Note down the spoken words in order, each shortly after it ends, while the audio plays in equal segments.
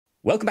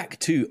Welcome back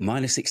to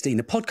Minus 16,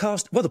 the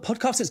podcast. Well, the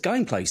podcast that's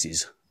going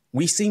places.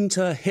 We seem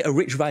to hit a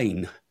rich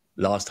vein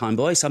last time,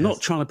 boys. So I'm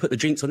not trying to put the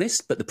jinx on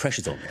this, but the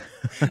pressure's on.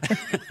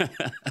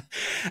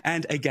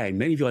 And again,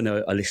 many of you I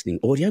know are listening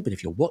audio, but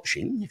if you're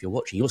watching,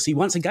 you'll see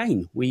once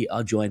again, we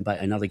are joined by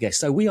another guest.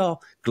 So we are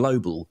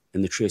global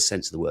in the truest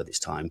sense of the word this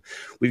time.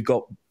 We've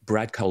got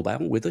Brad Colbow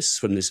with us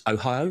from this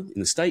Ohio in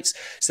the States.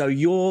 So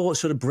your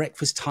sort of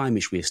breakfast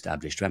time-ish we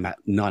established around about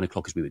 9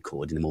 o'clock as we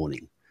record in the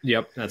morning.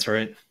 Yep, that's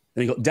right.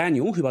 Then you've got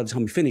Daniel, who by the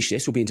time we finish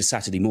this will be into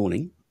Saturday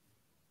morning.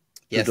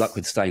 Yes. Good luck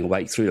with staying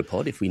awake through the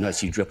pod. If we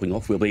notice you dripping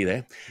off, we'll be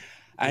there.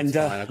 And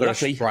I've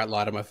got a bright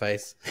light on my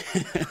face.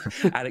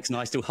 Alex and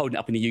I are still holding it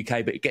up in the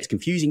UK, but it gets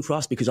confusing for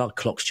us because our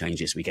clocks change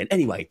this weekend.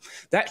 Anyway,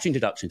 that's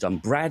introductions.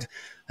 Brad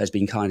has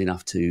been kind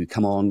enough to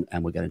come on,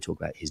 and we're going to talk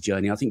about his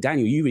journey. I think,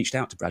 Daniel, you reached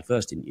out to Brad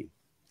first, didn't you?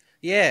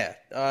 Yeah,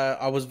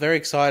 I was very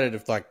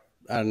excited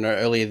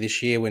earlier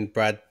this year when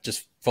Brad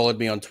just followed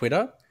me on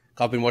Twitter.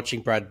 I've been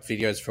watching Brad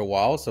videos for a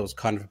while, so it was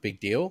kind of a big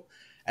deal.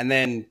 And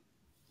then,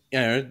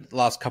 the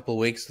last couple of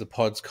weeks, the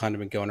pod's kind of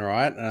been going all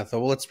right. And I thought,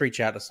 well, let's reach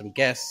out to some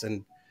guests.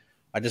 And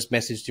I just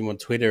messaged him on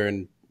Twitter,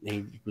 and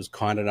he was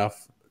kind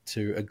enough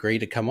to agree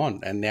to come on.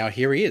 And now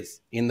here he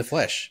is in the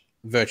flesh,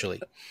 virtually.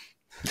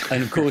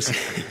 And of course,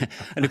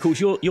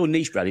 your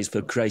niche, Brad, is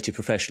for creative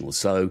professionals.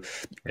 So,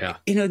 yeah,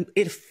 in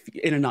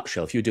a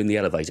nutshell, if you're doing the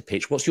elevator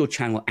pitch, what's your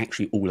channel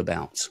actually all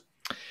about?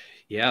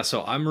 Yeah,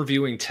 so I'm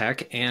reviewing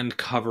tech and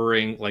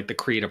covering like the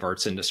creative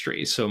arts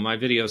industry. So my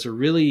videos are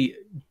really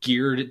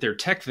geared, they're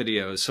tech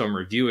videos. So I'm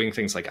reviewing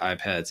things like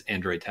iPads,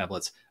 Android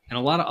tablets, and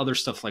a lot of other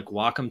stuff like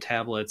Wacom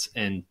tablets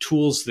and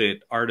tools that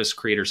artists,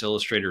 creators,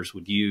 illustrators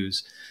would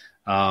use.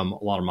 A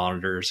lot of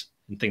monitors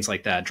and things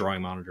like that,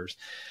 drawing monitors.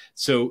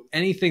 So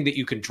anything that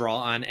you can draw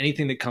on,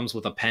 anything that comes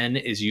with a pen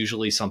is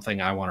usually something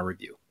I want to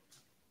review.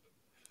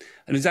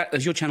 And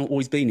has your channel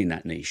always been in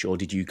that niche, or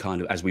did you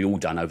kind of, as we all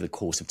done over the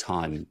course of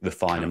time,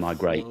 refine and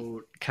migrate?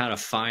 Kind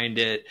of find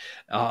it.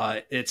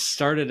 It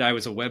started, I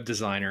was a web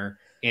designer,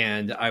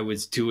 and I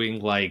was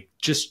doing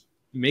just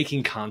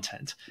making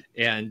content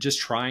and just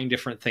trying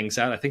different things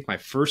out. I think my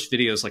first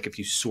videos, if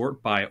you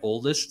sort by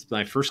oldest,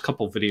 my first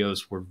couple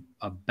videos were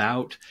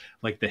about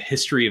the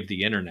history of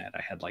the internet.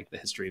 I had the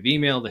history of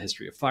email, the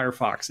history of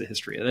Firefox, the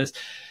history of this.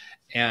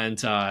 And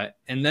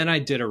then I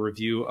did a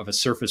review of a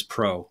Surface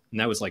Pro, and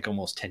that was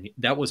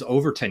that was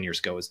over 10 years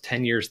ago. It was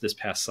 10 years this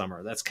past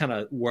summer. That's kind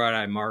of where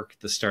I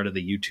marked the start of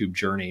the YouTube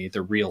journey,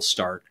 the real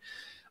start.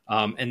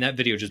 And that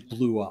video just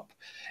blew up.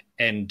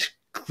 And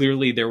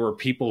clearly there were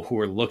people who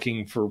were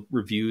looking for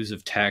reviews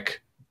of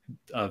tech,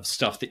 of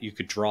stuff that you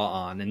could draw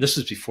on. And this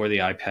was before the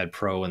iPad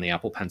Pro and the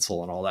Apple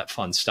Pencil and all that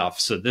fun stuff.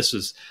 So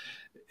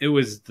it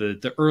was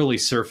the early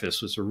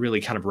Surface was a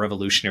really kind of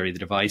revolutionary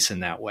device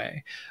in that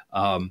way.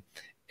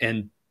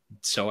 And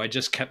so I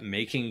just kept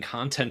making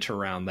content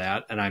around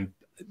that. And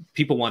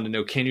people wanted to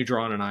know, can you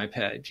draw on an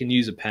iPad? Can you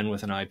use a pen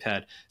with an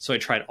iPad? So I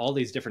tried all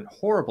these different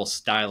horrible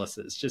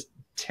styluses, just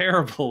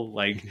terrible,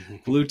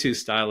 Bluetooth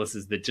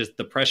styluses that just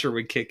the pressure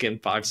would kick in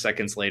 5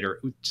 seconds later.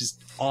 It was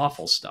just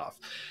awful stuff.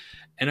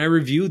 And I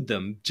reviewed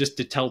them just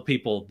to tell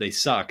people they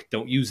suck,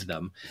 don't use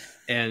them.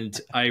 And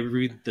I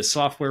read the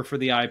software for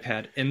the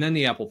iPad, and then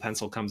the Apple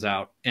Pencil comes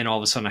out, and all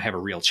of a sudden I have a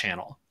real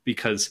channel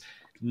because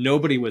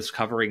nobody was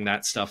covering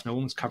that stuff. No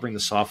one was covering the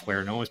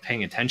software. No one was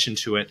paying attention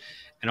to it.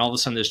 And all of a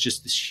sudden there's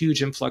just this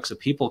huge influx of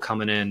people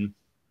coming in,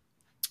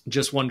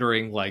 just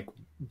wondering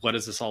what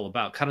is this all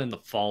about? Kind of in the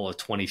fall of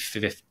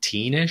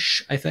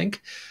 2015-ish, I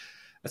think.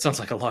 That sounds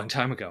like a long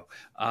time ago.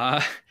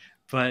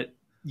 But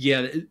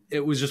yeah,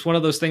 it was just one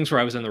of those things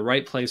where I was in the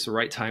right place, the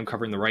right time,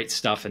 covering the right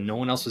stuff, and no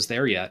one else was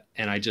there yet.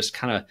 And I just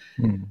kind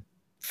of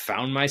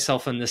found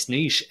myself in this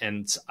niche,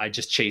 and I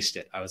just chased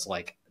it. I was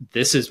like,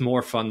 this is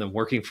more fun than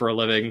working for a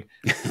living.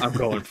 I'm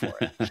going for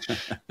it.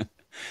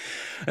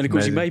 And of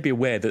course, you may be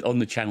aware that on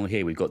the channel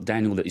here, we've got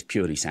Daniel that is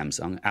purely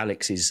Samsung.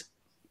 Alex is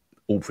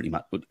all pretty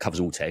much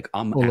covers all tech.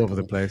 I'm all Apple. Over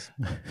the place.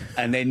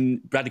 And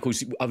then Brad, of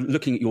course, I'm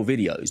looking at your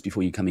videos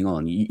before you coming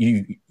on.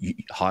 You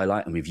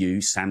highlight and review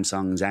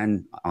Samsungs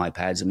and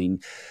iPads. I mean,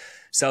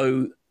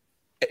 so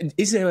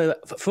is there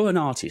for an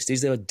artist,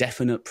 is there a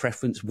definite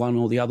preference one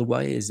or the other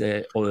way? Is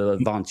there or an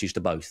advantage to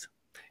both?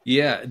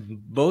 Yeah,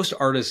 most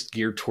artists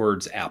geared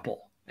towards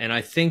Apple. And I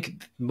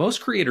think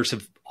most creators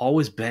have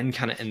always been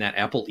kind of in that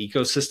Apple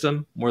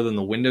ecosystem more than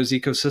the Windows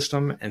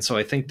ecosystem. And so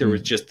I think there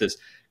was just this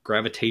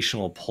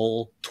gravitational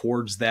pull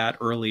towards that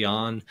early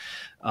on.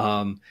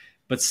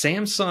 But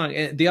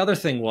Samsung, the other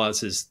thing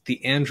is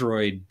the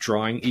Android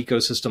drawing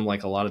ecosystem,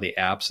 like a lot of the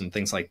apps and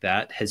things like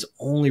that, has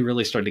only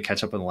really started to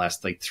catch up in the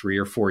last 3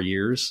 or 4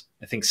 years.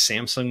 I think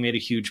Samsung made a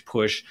huge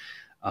push.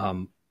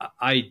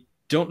 I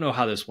don't know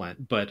how this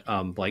went, but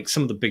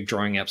some of the big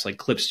drawing apps like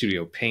Clip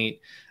Studio Paint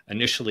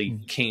initially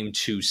came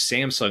to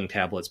Samsung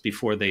tablets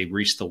before they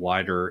reached the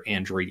wider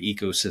Android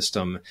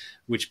ecosystem,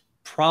 which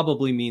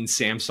probably means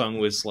Samsung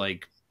was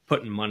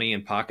putting money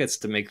in pockets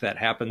to make that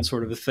happen,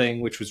 sort of a thing,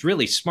 which was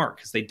really smart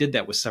because they did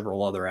that with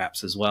several other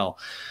apps as well.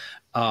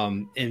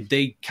 And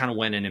they kind of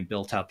went in and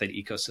built out that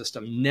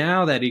ecosystem.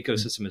 Now that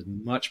ecosystem is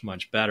much,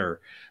 much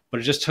better, but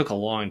it just took a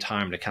long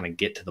time to kind of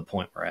get to the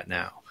point we're at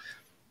now.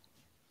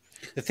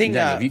 The thing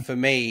for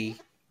me,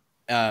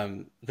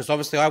 because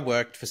obviously I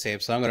worked for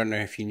Samsung. I don't know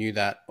if you knew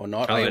that or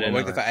not. I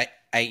worked there for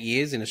 8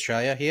 years in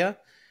Australia here.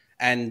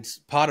 And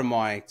part of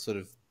my sort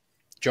of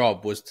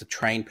job was to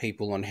train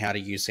people on how to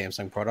use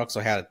Samsung products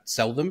or how to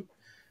sell them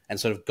and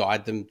sort of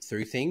guide them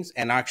through things.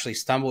 And I actually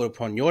stumbled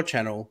upon your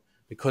channel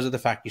because of the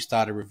fact you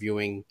started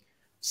reviewing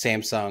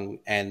Samsung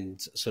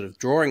and sort of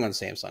drawing on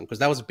Samsung, because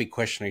that was a big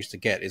question I used to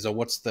get is,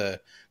 what's the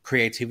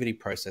creativity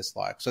process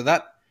like? So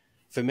that,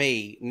 for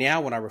me,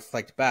 now when I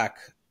reflect back,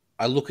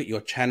 I look at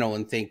your channel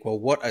and think, well,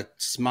 what a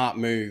smart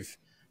move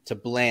to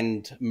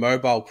blend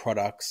mobile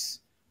products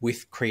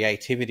with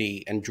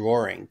creativity and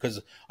drawing. Because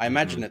I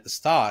imagine at the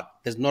start,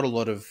 there's not a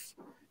lot of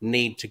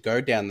need to go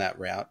down that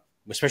route,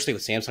 especially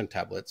with Samsung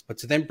tablets. But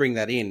to then bring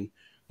that in,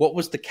 what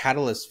was the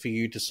catalyst for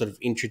you to sort of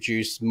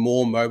introduce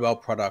more mobile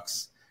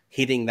products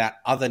hitting that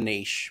other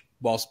niche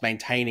whilst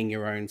maintaining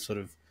your own sort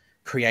of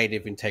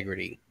creative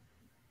integrity?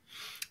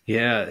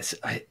 Yeah,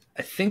 I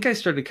think I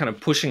started kind of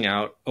pushing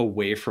out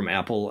away from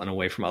Apple and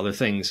away from other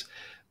things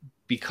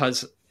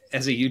because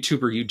as a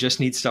YouTuber, you just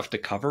need stuff to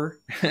cover.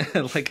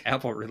 Like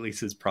Apple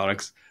releases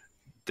products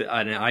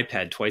on an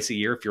iPad twice a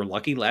year if you're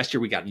lucky. Last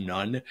year we got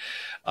none.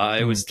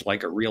 It was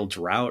like a real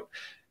drought.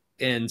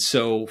 And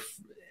so,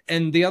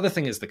 and the other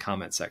thing is the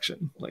comment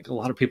section. Like a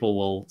lot of people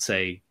will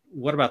say,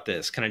 what about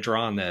this? Can I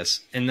draw on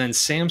this? And then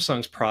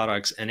Samsung's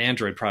products and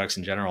Android products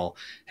in general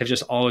have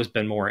just always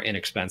been more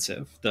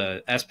inexpensive.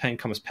 The S Pen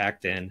comes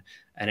packed in.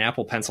 An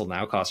Apple Pencil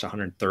now costs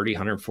 130,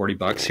 140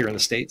 bucks here in the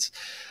States.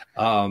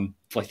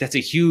 Like that's a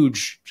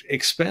huge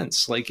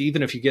expense. Like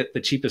even if you get the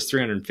cheapest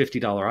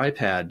 $350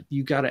 iPad,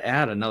 you got to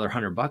add another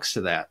 $100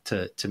 to that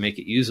to make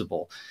it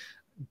usable.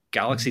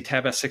 Galaxy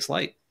Tab S6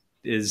 Lite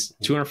is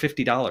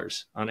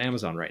 $250 on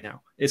Amazon right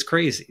now. It's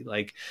crazy.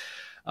 Like,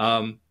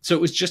 so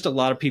it was just a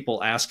lot of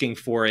people asking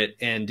for it.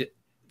 And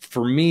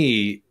for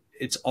me,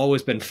 it's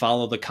always been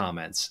follow the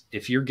comments.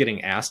 If you're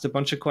getting asked a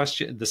bunch of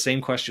questions, the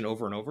same question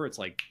over and over, it's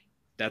like,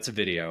 that's a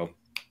video.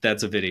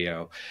 That's a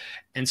video.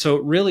 And so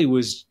it really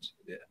was,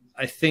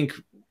 I think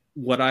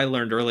what I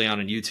learned early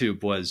on in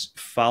YouTube was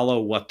follow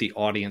what the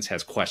audience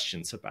has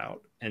questions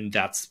about. And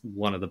that's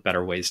one of the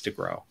better ways to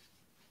grow.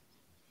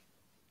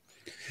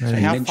 So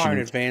how far in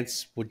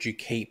advance would you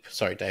keep,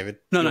 sorry, David,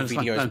 your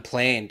videos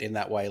planned in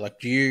that way? Like,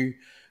 do you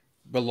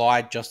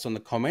rely just on the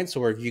comments,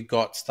 or have you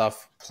got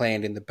stuff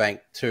planned in the bank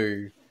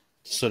to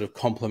sort of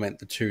complement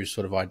the two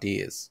sort of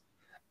ideas?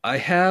 I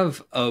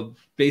have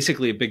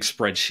basically a big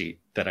spreadsheet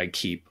that I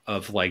keep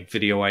of like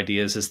video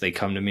ideas as they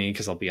come to me,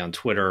 because I'll be on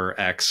Twitter,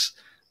 X,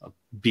 I'll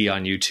be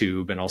on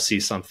YouTube, and I'll see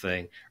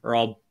something,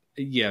 or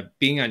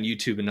being on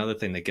YouTube. Another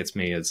thing that gets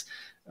me is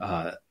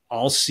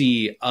I'll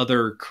see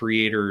other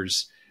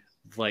creators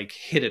like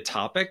hit a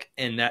topic,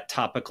 and that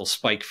topic will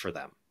spike for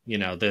them. You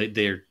know,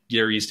 they're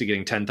used to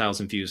getting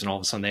 10,000 views, and all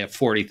of a sudden they have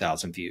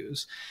 40,000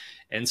 views.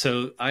 And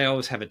so I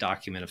always have a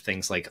document of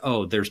things like,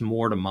 oh, there's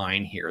more to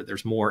mine here.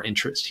 There's more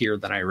interest here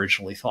than I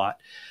originally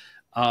thought.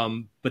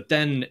 But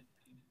then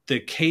the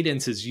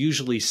cadence is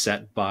usually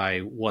set by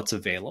what's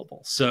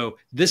available. So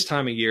this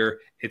time of year,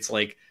 it's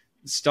like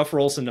stuff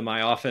rolls into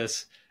my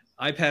office,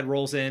 iPad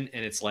rolls in,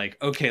 and it's like,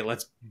 okay,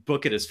 let's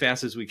book it as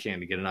fast as we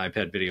can to get an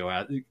iPad video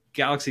out.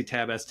 Galaxy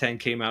Tab S10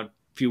 came out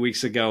a few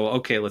weeks ago.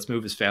 Okay, let's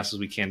move as fast as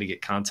we can to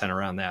get content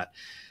around that.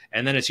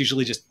 And then it's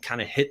usually just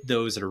kind of hit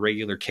those at a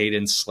regular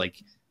cadence.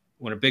 Like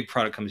when a big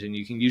product comes in,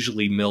 you can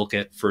usually milk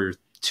it for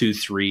 2,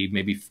 3,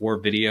 maybe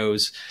 4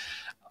 videos,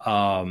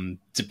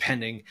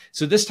 depending.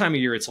 So this time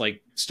of year, it's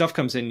like stuff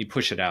comes in, you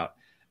push it out.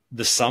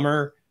 The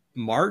summer,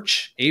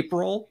 March,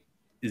 April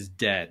is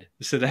dead.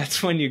 So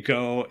that's when you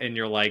go and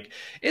you're like,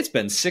 it's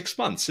been 6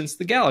 months since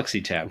the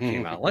Galaxy Tab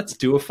came out. Let's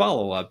do a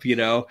follow-up, you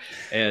know?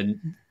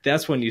 And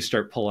that's when you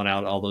start pulling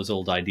out all those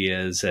old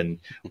ideas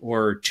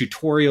or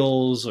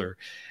tutorials,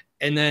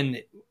 and then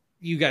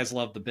you guys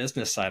love the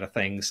business side of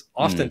things.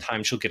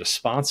 Oftentimes you'll get a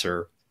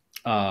sponsor.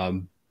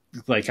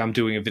 Like I'm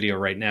doing a video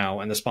right now,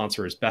 and the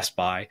sponsor is Best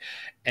Buy,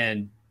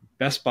 and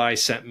Best Buy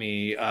sent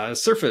me a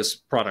Surface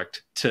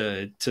product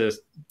to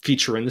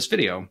feature in this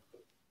video.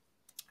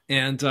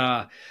 And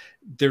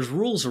there's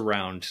rules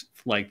around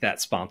like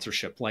that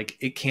sponsorship. Like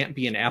it can't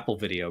be an Apple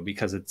video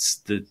because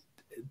it's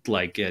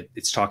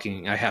it's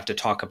talking. I have to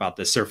talk about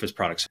the Surface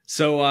products.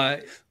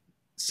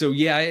 So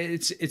yeah,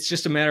 it's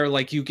just a matter of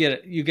like you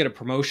get a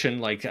promotion.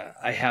 Like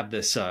I have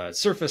this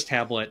Surface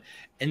tablet,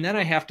 and then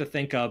I have to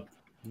think of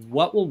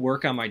what will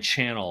work on my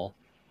channel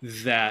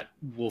that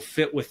will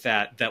fit with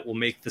that will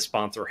make the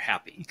sponsor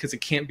happy, because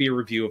it can't be a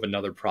review of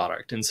another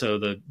product. And so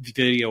the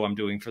video I'm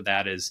doing for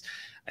that is,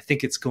 I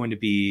think it's going to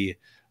be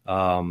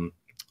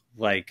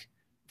like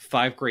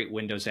 5 great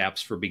Windows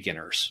apps for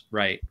beginners,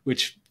 right?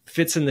 Which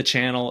fits in the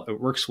channel. It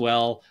works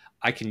well.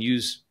 I can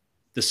use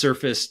the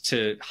Surface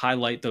to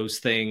highlight those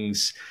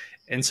things.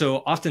 And so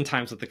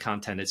oftentimes with the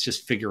content, it's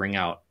just figuring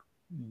out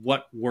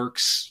what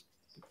works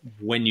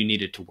when you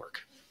need it to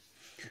work.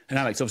 And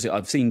Alex, obviously,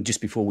 I've seen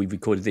just before we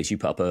recorded this, you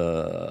put up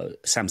a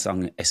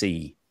Samsung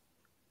SE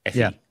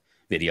FE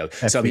video.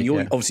 FE, So I mean,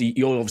 yeah.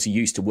 you're obviously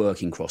used to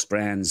working cross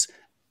brands,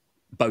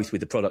 both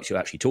with the products you're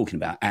actually talking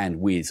about and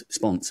with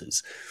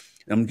sponsors.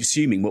 I'm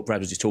assuming what Brad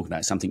was just talking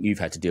about is something you've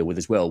had to deal with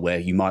as well, where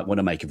you might want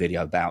to make a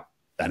video about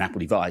an Apple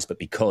device, but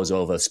because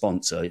of a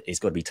sponsor, it's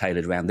got to be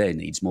tailored around their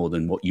needs more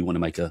than what you want to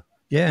make a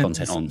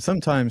content on.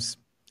 Sometimes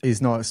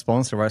it's not a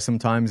sponsor, right?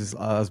 Sometimes,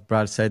 as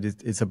Brad said,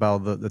 it's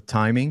about the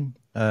timing.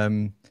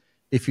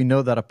 If you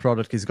know that a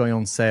product is going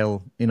on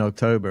sale in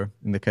October,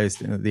 in the case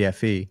the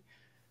FE,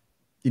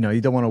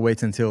 you don't want to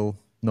wait until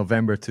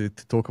November to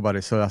talk about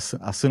it. So as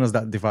soon as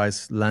that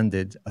device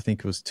landed, I think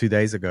it was 2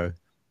 days ago,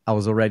 I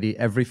was already,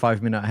 every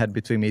 5 minutes I had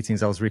between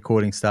meetings, I was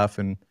recording stuff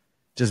and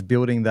just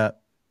building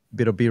that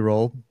bit of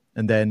B-roll.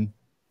 And then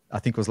I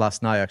think it was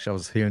last night, actually, I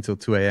was here until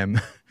 2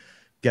 a.m.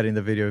 getting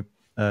the video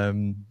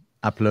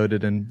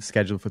uploaded and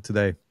scheduled for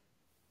today.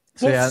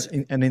 So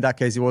and in that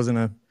case, it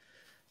wasn't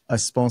a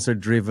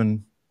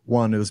sponsor-driven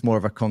one. It was more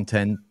of a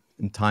content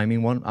and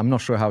timing one. I'm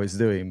not sure how it's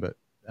doing, but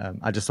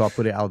I just thought I'd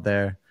put it out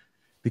there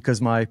because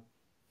the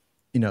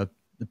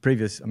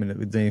previous, I've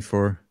been doing it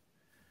for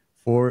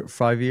 4 or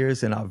 5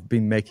 years and I've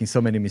been making so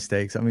many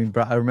mistakes. I mean,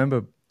 Brad, I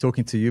remember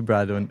talking to you,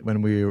 Brad,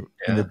 when we were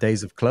in the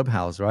days of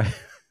Clubhouse, right?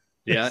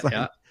 Yeah,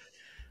 yeah.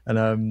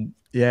 And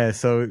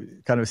so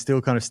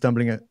still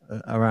stumbling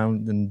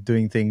around and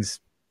doing things,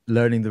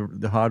 learning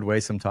the hard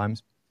way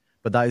sometimes.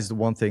 But that is the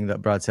one thing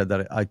that Brad said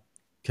that I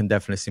can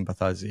definitely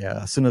sympathize.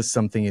 Yeah, as soon as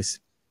something is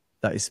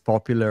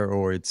popular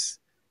or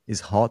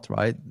is hot,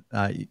 right?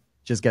 You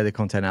just get the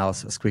content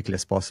out as quickly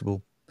as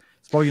possible.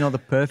 It's probably not the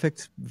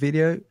perfect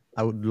video.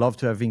 I would love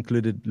to have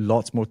included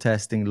lots more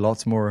testing,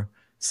 lots more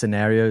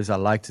scenarios. I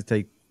like to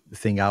take the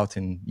thing out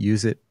and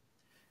use it,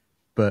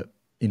 but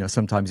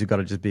sometimes you got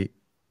to just be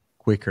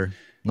quicker,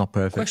 not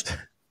perfect.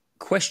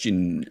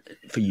 Question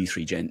for you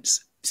three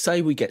gents.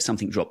 Say we get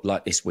something dropped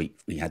like this week.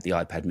 We had the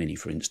iPad mini,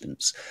 for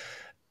instance.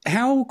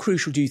 How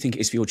crucial do you think it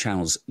is for your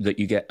channels that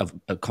you get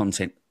a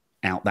content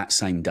out that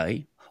same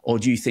day? Or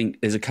do you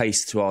think there's a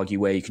case to argue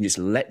where you can just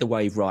let the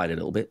wave ride a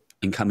little bit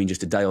and come in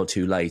just a day or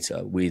two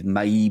later with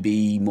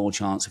maybe more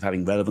chance of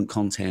having relevant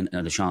content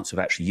and a chance of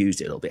actually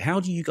used it a little bit? How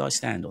do you guys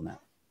stand on that?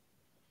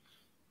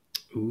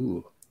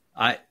 Ooh,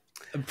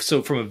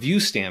 so from a view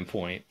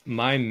standpoint,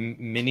 my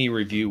mini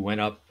review went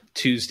up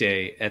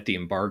Tuesday at the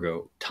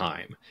embargo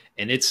time,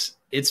 and it's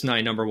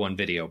my #1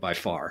 video by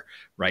far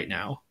right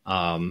now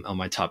on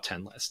my top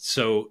 10 list.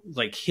 So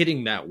like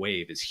hitting that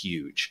wave is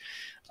huge.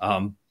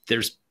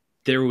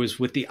 There was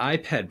with the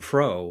iPad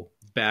Pro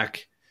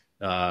back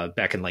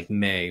in like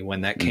May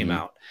when that came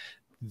out.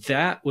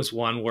 That was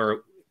one where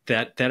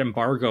that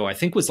embargo I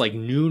think was like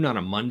noon on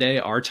a Monday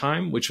our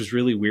time, which was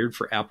really weird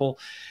for Apple,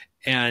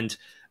 and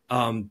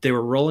they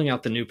were rolling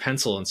out the new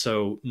Pencil, and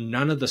so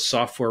none of the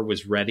software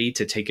was ready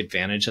to take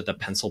advantage of the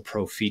Pencil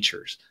Pro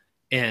features.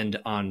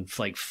 And on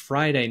like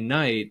Friday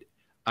night,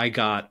 I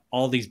got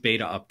all these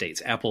beta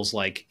updates. Apple's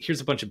like, here's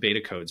a bunch of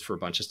beta codes for a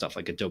bunch of stuff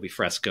like Adobe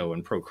Fresco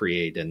and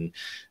Procreate, and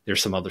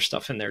there's some other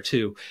stuff in there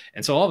too.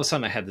 And so all of a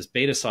sudden I had this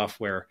beta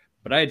software,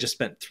 but I had just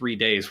spent 3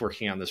 days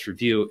working on this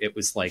review. It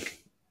was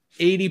like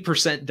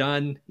 80%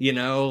 done,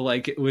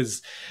 like it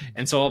was.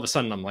 And so all of a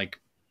sudden I'm like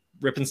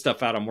ripping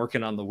stuff out. I'm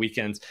working on the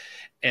weekends,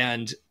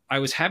 and I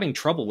was having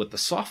trouble with the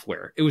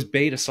software. It was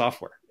beta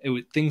software.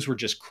 Things were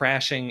just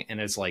crashing. And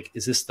it's like,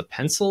 is this the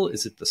Pencil?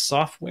 Is it the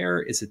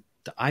software? Is it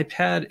the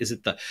iPad? Is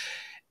it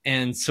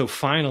and so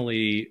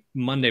finally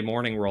Monday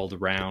morning rolled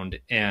around,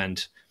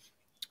 and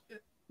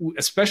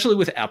especially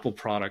with Apple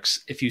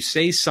products, if you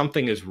say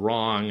something is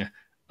wrong,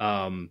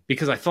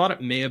 because I thought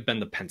it may have been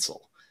the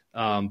Pencil,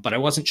 but I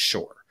wasn't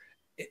sure.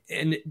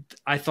 And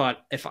I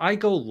thought if I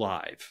go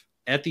live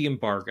at the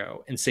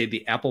embargo and say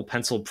the Apple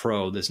Pencil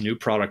Pro, this new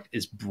product,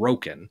 is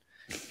broken,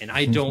 and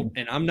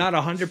and I'm not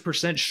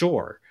 100%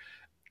 sure,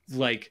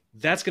 like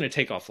that's going to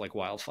take off like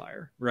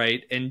wildfire,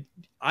 right? And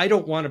I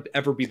don't want to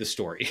ever be the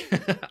story.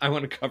 I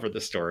want to cover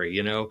the story,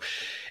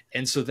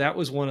 And so that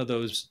was one of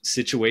those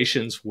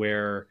situations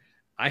where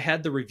I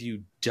had the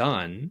review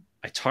done.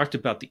 I talked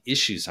about the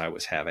issues I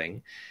was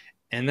having,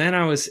 and then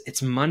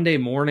it's Monday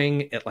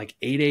morning at like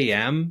 8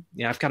 a.m.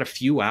 I've got a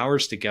few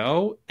hours to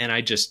go, and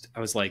I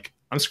was like,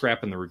 I'm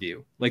scrapping the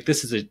review. Like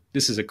this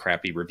is a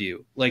crappy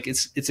review. Like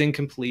it's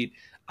incomplete.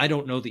 I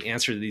don't know the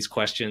answer to these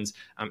questions.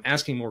 I'm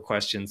asking more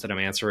questions than I'm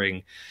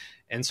answering.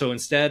 And so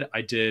instead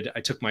I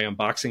took my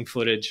unboxing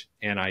footage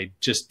and I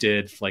just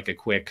did like a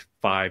quick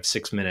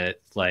 5-6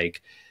 minute,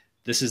 like,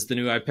 this is the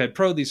new iPad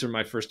Pro. These are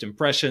my first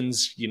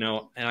impressions, and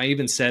I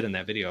even said in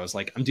that video, I was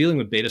like, I'm dealing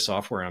with beta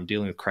software. I'm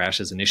dealing with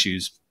crashes and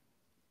issues.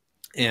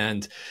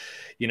 And,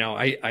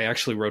 I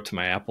actually wrote to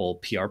my Apple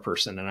PR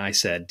person and I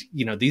said,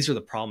 these are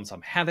the problems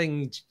I'm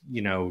having,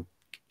 can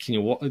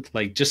you,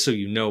 like, just so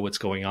you know what's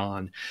going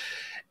on.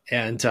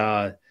 And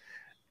I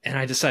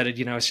decided,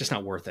 it's just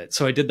not worth it.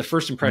 So I did the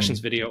first impressions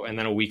video. And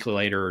then a week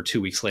later or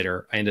 2 weeks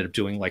later, I ended up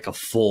doing like a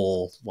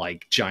full,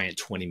 like giant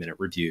 20-minute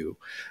review.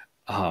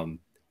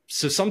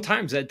 So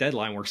sometimes that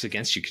deadline works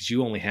against you because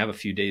you only have a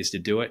few days to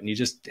do it and you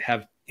just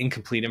have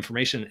incomplete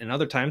information. And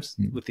other times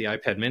with the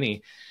iPad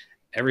mini,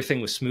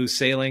 everything was smooth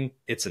sailing.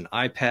 It's an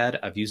iPad.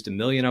 I've used a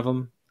million of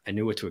them. I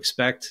knew what to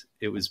expect.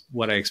 It was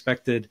what I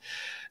expected.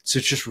 So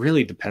it just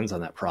really depends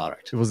on that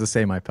product. It was the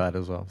same iPad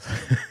as well.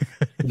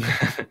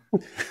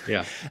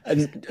 Yeah.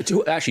 And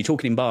actually,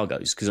 talking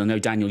embargoes, because I know,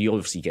 Daniel, you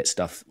obviously get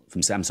stuff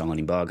from Samsung on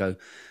embargo.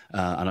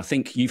 And I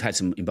think you've had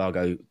some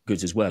embargo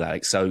goods as well,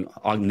 Alex. So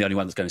I'm the only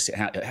one that's going to sit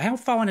out. How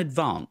far in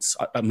advance,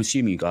 I'm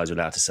assuming you guys are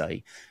allowed to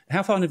say,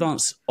 how far in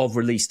advance of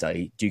release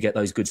day do you get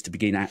those goods to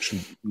begin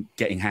actually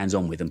getting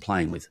hands-on with and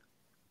playing with?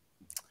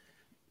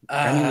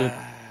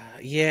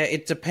 Yeah,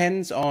 it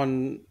depends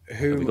on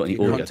who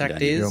your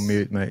contact is. You're on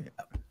mute, mate.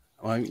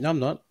 No, I'm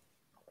not.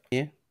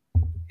 Yeah.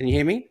 Can you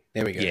hear me?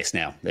 There we go. Yes,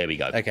 now. There we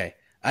go. Okay.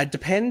 It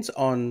depends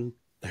on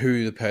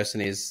who the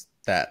person is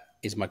that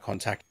is my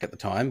contact at the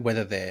time,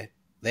 whether they're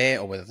there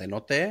or whether they're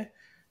not there.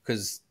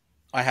 Because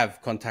I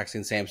have contacts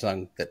in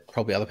Samsung that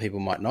probably other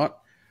people might not.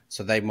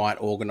 So they might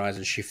organize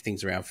and shift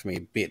things around for me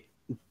a bit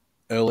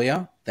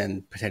earlier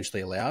than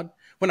potentially allowed.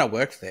 When I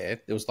worked there,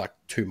 it was like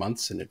 2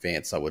 months in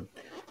advance I would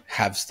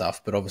have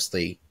stuff, but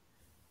obviously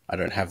I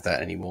don't have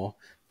that anymore.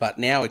 But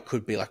now it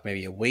could be like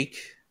maybe a week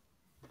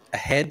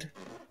ahead.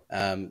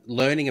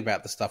 Learning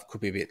about the stuff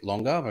could be a bit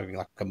longer, maybe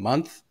like a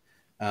month.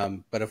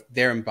 But if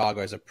their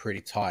embargoes are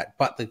pretty tight.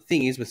 But the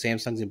thing is with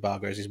Samsung's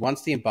embargoes is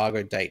once the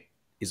embargo date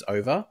is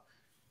over,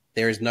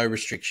 there is no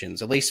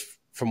restrictions, at least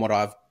from what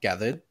I've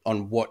gathered,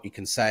 on what you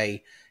can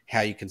say, how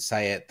you can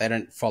say it. They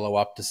don't follow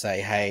up to say,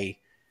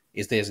 hey,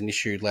 there's an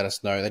issue, let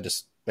us know. They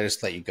just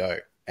let you go.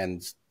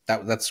 And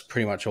that's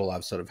pretty much all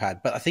I've sort of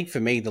had. But I think for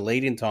me, the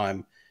lead-in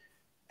time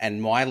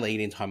and my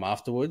lead-in time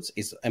afterwards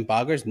is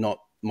embargo is not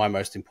my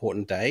most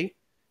important day.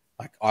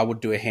 Like I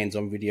would do a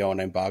hands-on video on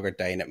embargo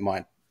day and it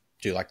might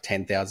do like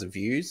 10,000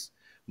 views.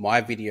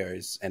 My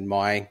videos and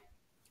my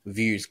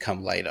views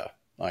come later.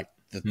 Like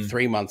the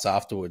 3 months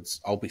afterwards,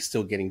 I'll be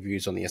still getting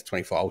views on the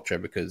S24 Ultra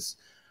because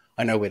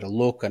I know where to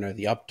look. I know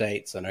the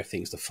updates. I know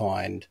things to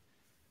find.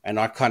 And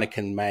I kind of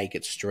can make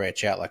it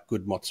stretch out like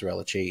good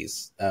mozzarella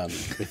cheese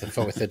with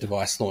a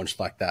device launched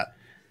like that.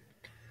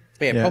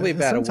 But yeah, probably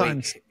about a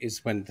week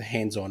is when the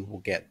hands-on will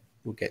get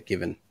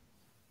given.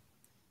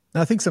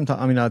 I think sometimes,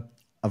 I mean,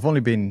 I've only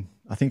been,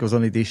 I think it was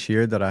only this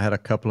year that I had a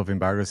couple of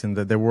embargoes and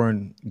that they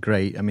weren't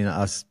great. I mean,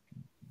 as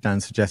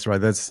Dan suggests,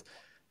 right,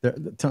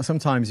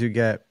 sometimes you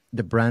get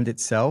the brand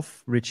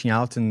itself reaching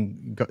out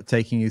and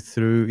taking you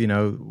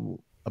through,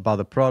 about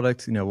the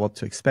product, what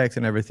to expect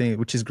and everything,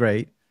 which is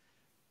great.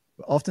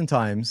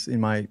 Oftentimes, in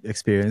my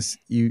experience,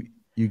 you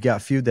get a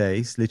few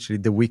days,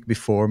 literally the week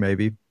before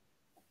maybe,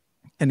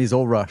 and it's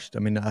all rushed. I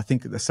mean, I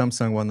think the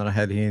Samsung one that I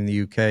had here in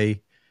the UK,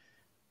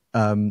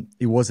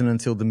 it wasn't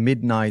until the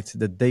midnight,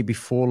 the day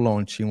before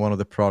launching one of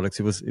the products.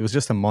 It was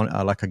just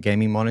like a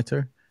gaming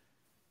monitor,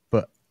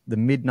 but the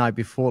midnight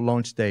before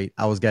launch date,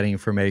 I was getting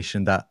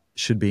information that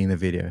should be in the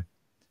video.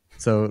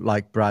 So,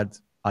 like Brad,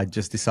 I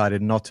just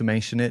decided not to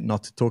mention it,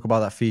 not to talk about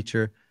that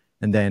feature,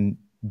 and then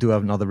do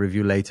another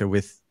review later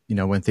with.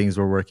 When things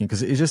were working,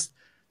 because it's just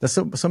there's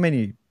so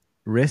many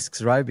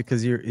risks, right?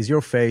 Because is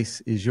your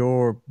face, is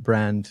your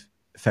brand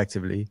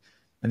effectively,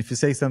 and if you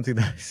say something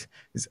that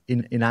is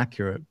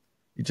inaccurate,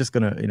 you're just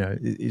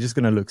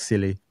gonna look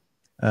silly.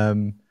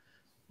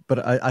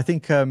 But I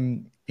think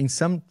in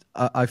some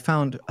I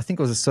found, I think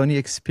it was a Sony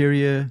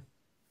Xperia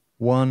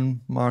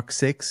 1 Mark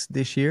 6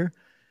 this year.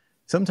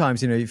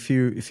 Sometimes if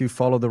you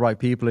follow the right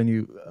people and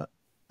you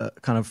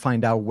kind of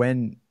find out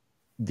when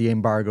the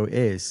embargo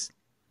is,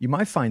 you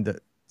might find that.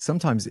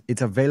 Sometimes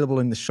it's available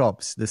in the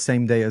shops the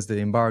same day as the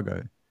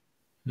embargo.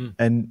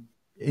 And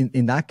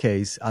in that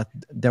case,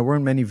 there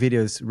weren't many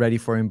videos ready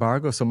for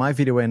embargo. So my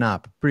video went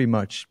up pretty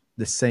much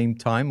the same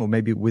time or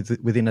maybe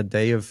within a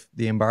day of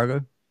the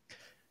embargo.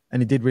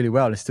 And it did really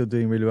well. It's still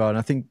doing really well. And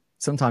I think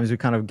sometimes we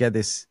kind of get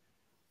this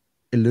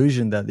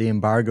illusion that the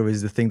embargo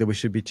is the thing that we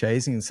should be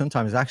chasing. And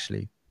sometimes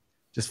actually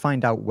just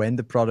find out when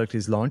the product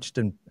is launched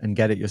and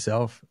get it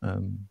yourself.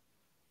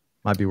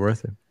 Might be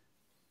worth it.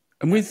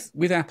 And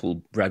with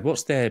Apple, Brad,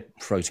 what's their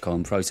protocol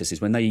and processes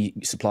when they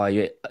supply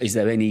it? Is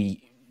there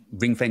any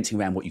ring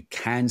fencing around what you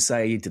can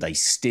say? Do they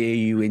steer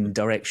you in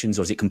directions,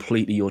 or is it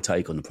completely your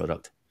take on the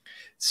product?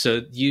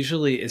 So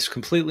usually it's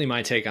completely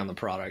my take on the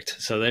product.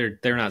 So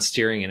they're not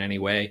steering in any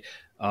way.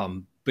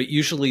 But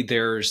usually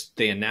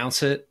they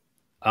announce it,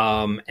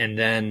 and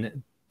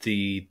then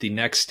the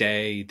next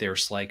day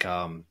there's like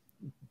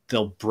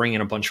they'll bring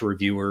in a bunch of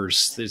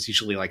reviewers. There's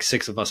usually like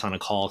 6 of us on a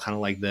call, kind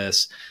of like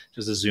this,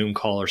 just a Zoom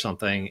call or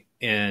something.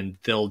 And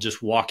they'll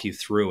just walk you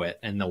through it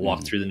and they'll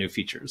walk through the new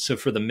features. So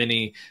for the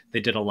Mini, they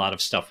did a lot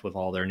of stuff with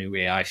all their new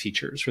AI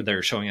features where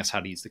they're showing us how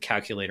to use the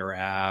calculator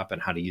app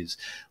and how to use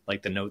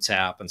like the notes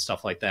app and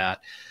stuff like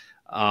that.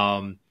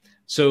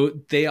 So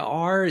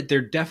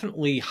they're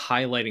definitely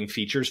highlighting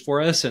features for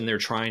us and they're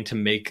trying to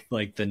make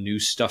like the new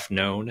stuff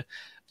known.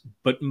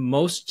 But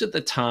most of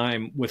the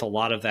time with a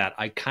lot of that,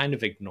 I kind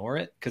of ignore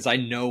it because I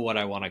know what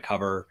I want to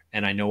cover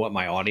and I know what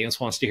my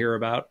audience wants to hear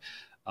about.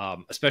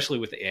 especially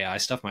with the AI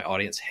stuff. My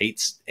audience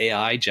hates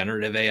AI,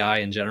 generative AI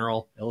in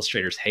general.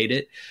 Illustrators hate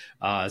it.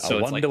 So I it's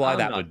wonder like, why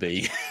that would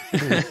be.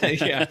 Yeah,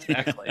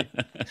 exactly.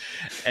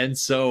 And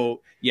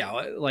so, yeah,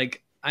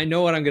 like I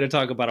know what I'm going to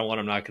talk about and what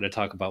I'm not going to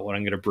talk about, what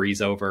I'm going to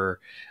breeze over.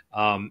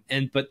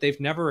 But they've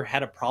never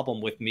had a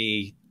problem with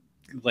me.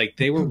 Like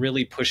they were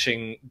really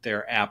pushing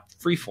their app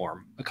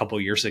Freeform a couple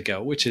of years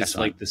ago, which is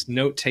like this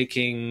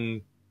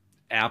note-taking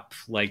app,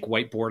 like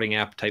whiteboarding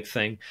app type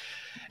thing.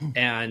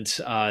 And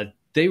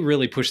they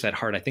really pushed that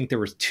hard. I think there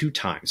was 2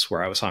 times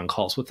where I was on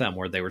calls with them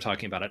where they were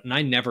talking about it, and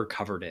I never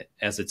covered it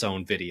as its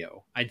own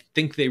video. I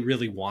think they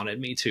really wanted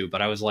me to,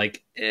 but I was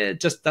like, it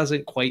just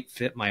doesn't quite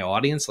fit my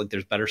audience. Like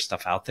there's better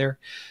stuff out there.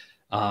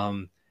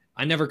 I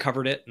never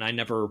covered it, and I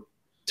never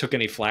took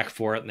any flack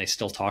for it, and they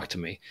still talk to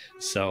me.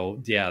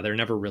 So yeah, they're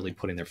never really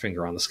putting their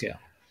finger on the scale.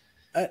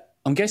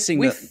 I'm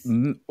guessing that.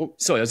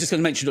 Sorry, I was just going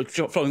to mention,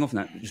 following off on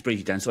that, just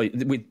briefly, Dan. So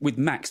with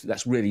Max,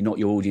 that's really not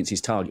your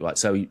audience's target, right?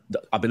 So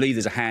I believe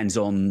there's a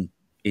hands-on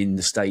in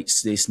the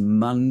States this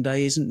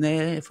Monday, isn't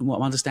there? From what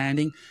I'm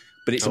understanding,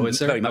 but it's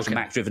very much a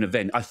Mac-driven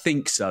event. I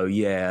think so,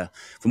 yeah.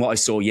 From what I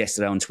saw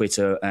yesterday on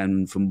Twitter,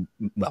 and from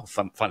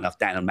fun enough,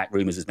 Dan on Mac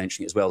Rumors was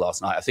mentioning it as well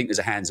last night. I think there's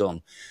a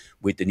hands-on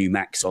with the new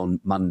Macs on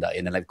Monday,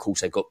 and then of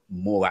course they've got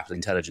more Apple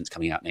Intelligence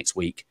coming out next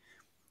week.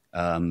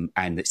 And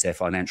it's their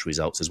financial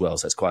results as well.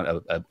 So it's quite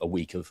a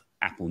week of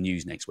Apple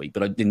news next week.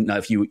 But I didn't know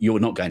if you're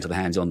not going to the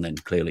hands-on then,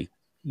 clearly.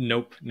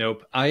 Nope.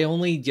 I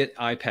only get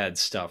iPad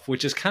stuff,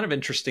 which is kind of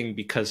interesting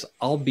because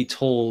I'll be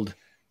told,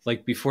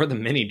 like before the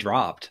mini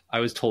dropped, I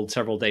was told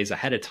several days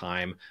ahead of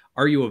time,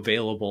 are you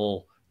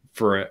available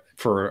for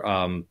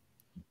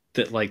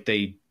that? Like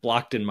they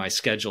blocked in my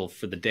schedule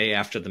for the day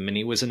after the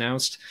mini was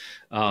announced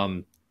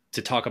to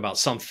talk about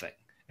something.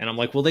 And I'm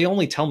like, well, they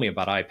only tell me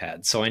about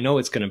iPads, so I know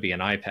it's going to be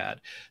an iPad.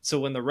 So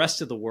when the rest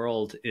of the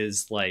world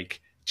is like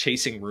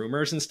chasing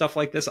rumors and stuff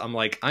like this, I'm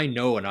like, I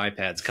know an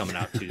iPad's coming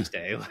out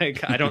Tuesday.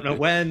 Like, I don't know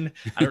when,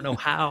 I don't know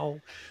how,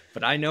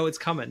 but I know it's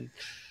coming.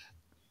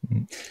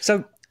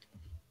 So,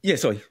 yeah,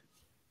 sorry.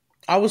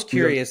 I was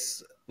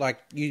curious,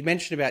 like you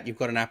mentioned about you've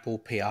got an Apple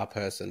PR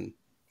person.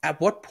 At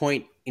what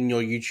point in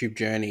your YouTube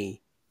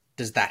journey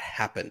does that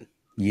happen?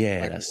 Yeah,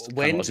 like, that's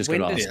when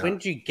when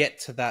do you get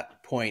to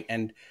that point?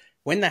 And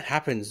when that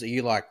happens, are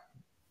you like,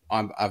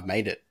 I've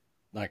made it?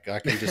 Like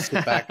I can just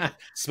sit back,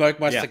 smoke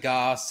my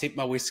cigar, sip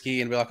my whiskey,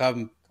 and be like,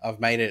 I've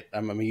made it.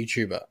 I'm a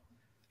YouTuber.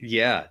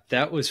 Yeah,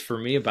 that was for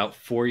me about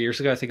 4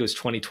 years ago. I think it was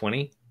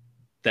 2020.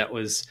 That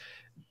was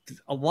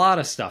a lot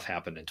of stuff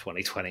happened in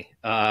 2020.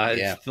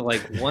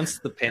 Like once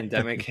the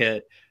pandemic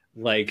hit,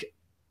 like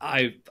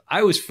I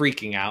was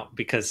freaking out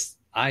because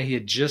I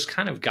had just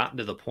kind of gotten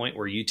to the point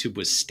where YouTube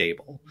was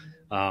stable.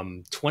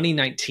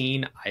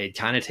 2019, I had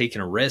kind of taken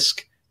a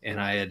risk.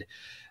 And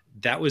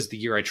that was the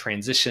year I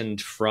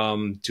transitioned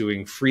from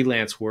doing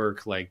freelance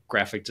work like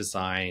graphic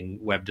design,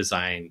 web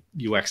design,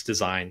 UX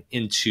design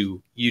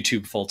into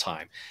YouTube full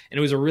time. And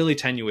it was a really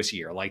tenuous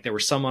year. Like there were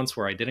some months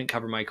where I didn't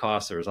cover my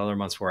costs. There was other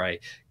months where I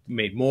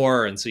made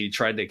more. And so you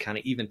tried to kind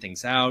of even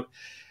things out.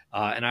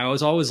 And I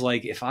was always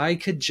like, if I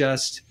could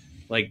just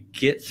like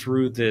get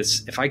through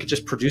this, if I could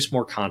just produce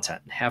more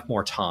content and have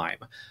more time,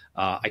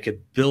 I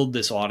could build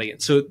this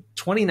audience. So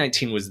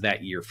 2019 was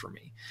that year for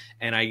me.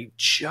 And I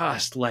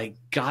just like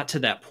got to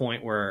that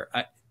point where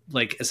I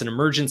like as an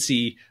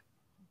emergency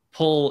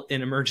kind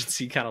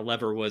of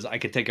lever was I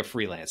could take a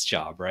freelance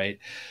job. Right.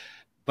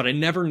 But I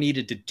never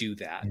needed to do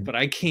that, but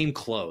I came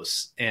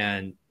close.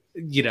 And,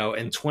 you know,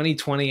 in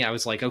 2020, I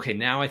was like, okay,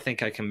 now I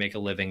think I can make a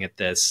living at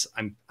this.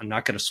 I'm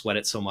not going to sweat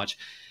it so much.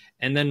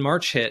 And then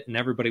March hit and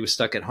everybody was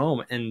stuck at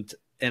home. And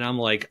I'm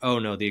like, oh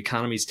no, the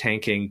economy's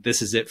tanking.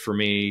 This is it for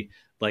me.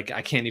 Like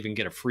I can't even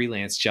get a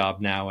freelance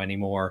job now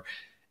anymore.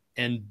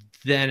 And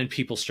then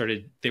people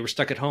they were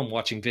stuck at home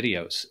watching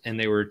videos and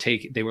they were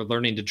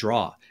learning to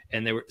draw.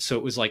 And so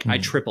it was like, I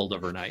tripled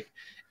overnight.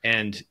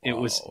 And it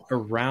was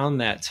around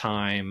that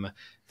time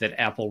that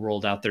Apple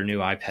rolled out their new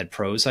iPad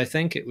Pros, I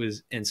think it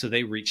was. And so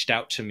they reached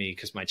out to me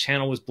because my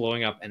channel was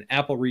blowing up and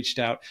Apple reached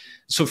out.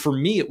 So for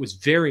me, it was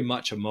very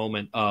much a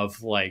moment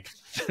of like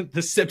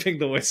the sipping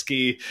the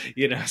whiskey,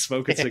 you know,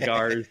 smoking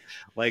cigars.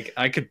 Like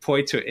I could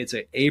point to it's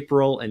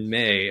April and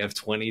May of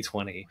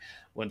 2020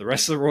 when the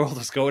rest of the world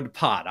was going to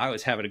pot. I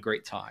was having a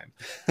great time.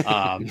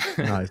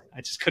 Nice.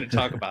 I just couldn't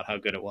talk about how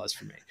good it was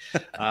for me.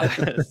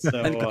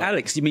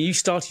 Alex, I mean, you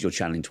started your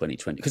channel in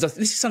 2020 because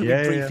this is something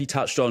we briefly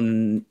touched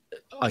on,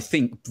 I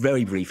think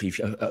very briefly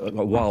a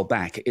while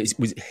back. It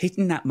was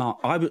hitting that mark.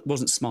 I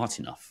wasn't smart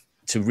enough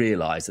to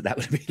realise that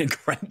would have been a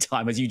great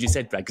time, as you just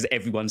said, Brad, because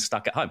everyone's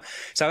stuck at home.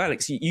 So,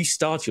 Alex, you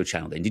started your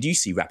channel then. Did you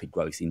see rapid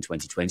growth in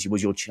 2020?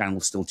 Was your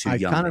channel still too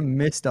young? I kind of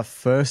missed the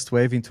first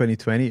wave in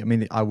 2020. I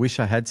mean, I wish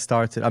I had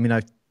started. I mean,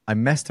 I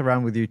messed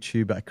around with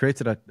YouTube. I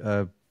created I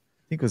think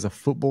it was a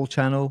football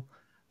channel,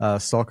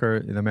 soccer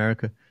in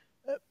America.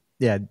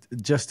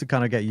 Just to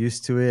kind of get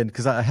used to it.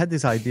 Because I had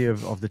this idea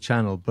of the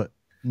channel, but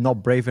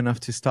not brave enough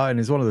to start. And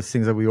it's one of those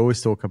things that we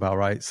always talk about,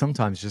 right?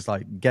 Sometimes just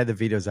like get the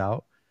videos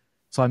out.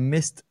 So I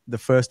missed the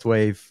first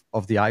wave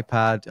of the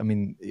iPad. I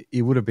mean,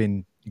 it would have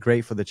been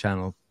great for the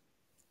channel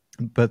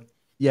But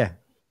yeah,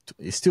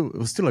 it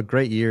was still a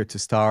great year to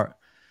start.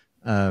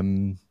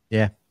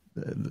 Yeah.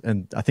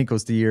 And I think it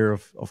was the year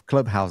of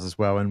Clubhouse as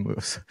well.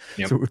 And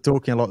so we're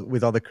talking a lot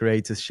with other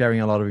creators,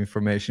 sharing a lot of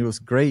information. It was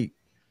great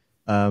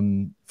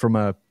from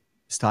a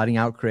starting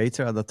out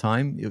creator at the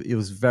time. It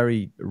was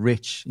very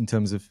rich in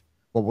terms of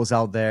what was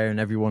out there and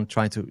everyone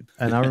trying to.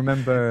 And I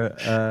remember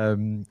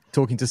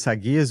talking to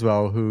Sagi as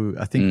well, who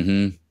I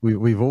think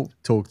we've all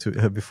talked to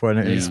her before.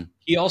 And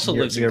he also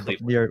lives in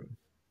Cleveland.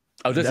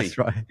 Oh, does he? That's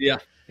right. Yeah.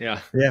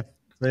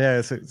 So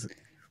yeah,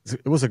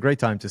 it was a great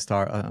time to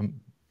start.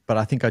 But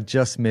I think I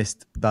just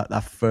missed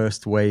that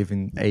first wave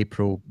in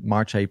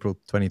March, April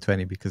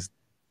 2020, because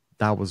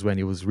that was when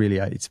it was really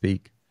at its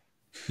peak.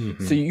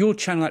 So your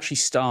channel actually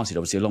started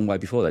obviously a long way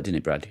before that, didn't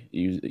it, Brad?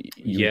 You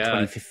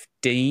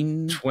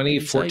 2015?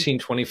 2014,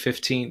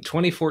 2015.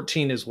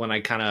 2014 is when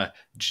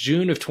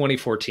June of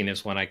 2014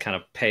 is when I kind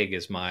of peg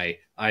as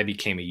I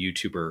became a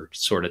YouTuber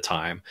sort of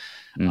time.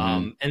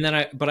 And then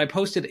I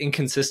posted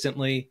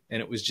inconsistently,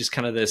 and it was just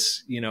kind of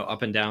this,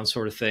 up and down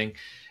sort of thing.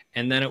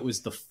 And then it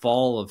was the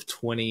fall of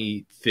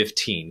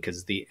 2015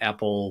 because the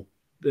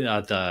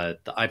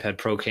iPad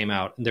Pro came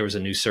out and there was a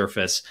new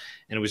Surface,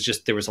 and it was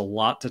just, there was a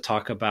lot to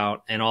talk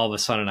about. And all of a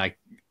sudden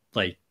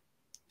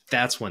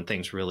that's when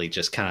things really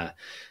just kind of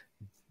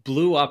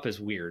blew up as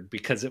weird,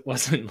 because it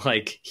wasn't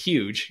like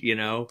huge,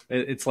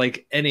 it's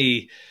like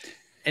any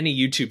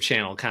YouTube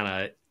channel kind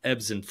of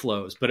ebbs and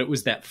flows, but it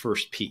was that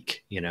first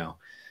peak,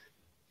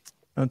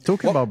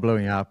 Talking about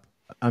blowing up,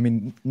 I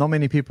mean, not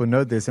many people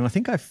know this, and I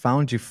think I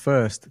found you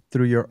first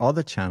through your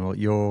other channel,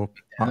 your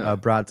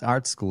Brad's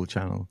Art School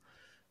channel.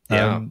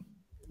 Yeah.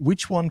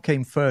 Which one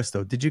came first,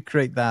 though? Did you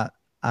create that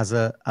as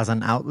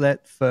an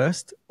outlet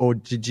first, or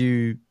did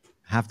you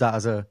have that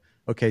as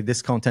okay,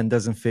 this content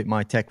doesn't fit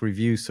my tech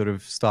review sort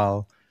of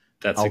style?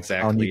 That's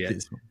exactly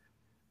it.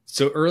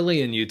 So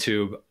early in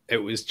YouTube, it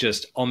was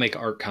just, I'll make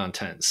art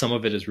content. Some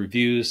of it is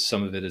reviews,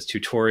 some of it is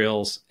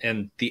tutorials,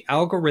 and the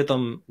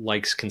algorithm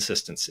likes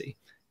consistency.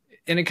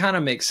 And it kind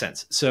of makes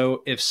sense.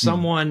 So if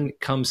someone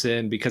comes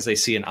in because they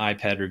see an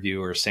iPad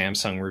review or a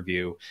Samsung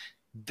review,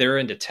 they're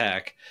into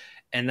tech,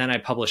 and then I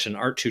publish an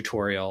art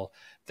tutorial,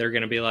 they're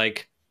going to be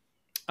like,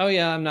 oh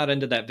yeah, I'm not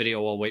into that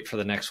video, I'll wait for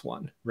the next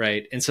one,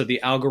 right? And so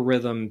the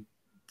algorithm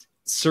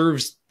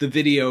serves the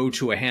video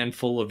to a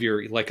handful of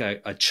your, like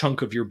a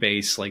chunk of your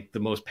base, like the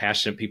most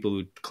passionate people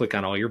who click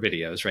on all your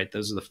videos, right?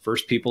 Those are the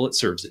first people it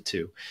serves it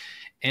to.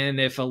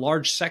 And if a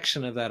large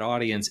section of that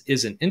audience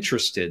isn't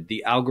interested,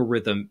 the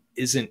algorithm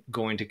isn't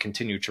going to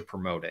continue to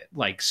promote it.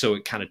 So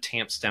it kind of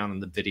tamps down on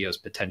the video's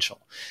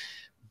potential.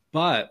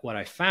 But what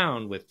I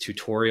found with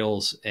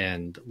tutorials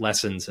and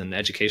lessons and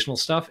educational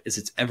stuff is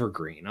it's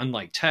evergreen,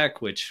 unlike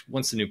tech, which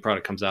once the new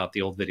product comes out,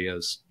 the old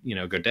videos,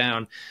 go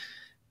down.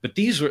 But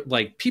these were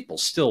people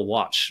still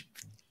watch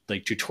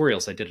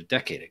tutorials I did a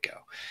decade ago.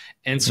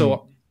 And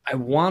so I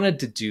wanted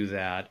to do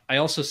that. I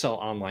also sell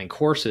online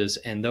courses,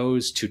 and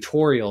those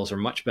tutorials are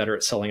much better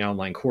at selling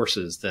online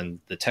courses than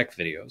the tech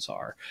videos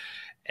are.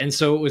 And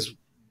so it was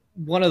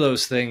one of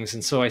those things.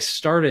 And so I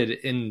started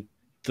in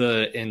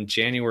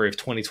January of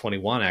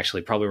 2021,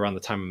 actually, probably around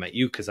the time I met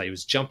you, because I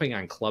was jumping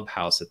on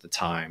Clubhouse at the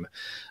time.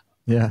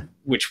 Yeah.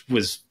 Which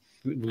was,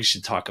 we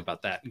should talk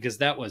about that,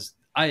 because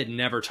I had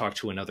never talked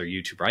to another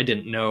YouTuber. I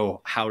didn't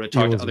know how to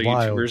talk to other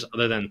YouTubers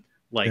other than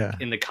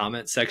in the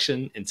comment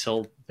section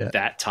until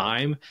that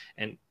time,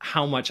 and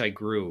how much I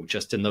grew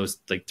just in those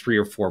 3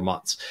 or 4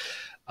 months.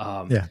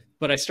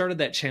 But I started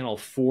that channel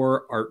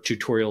for art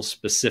tutorials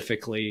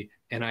specifically.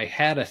 And I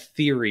had a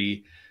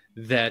theory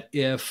that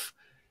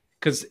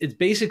because it's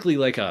basically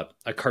like a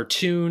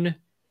cartoon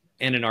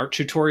and an art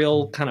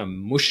tutorial kind of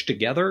mushed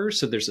together.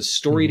 So there's a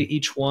story to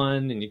each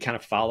one, and you kind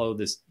of follow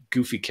this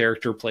goofy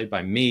character played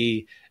by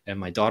me, and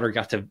my daughter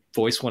got to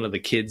voice one of the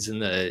kids in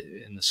the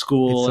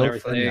school. It's so and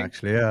everything. Funny,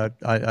 actually, yeah,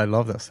 I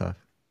love that stuff.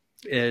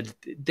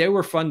 They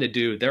were fun to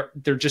do.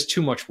 They're just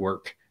too much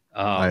work.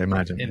 I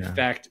imagine. In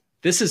fact,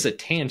 this is a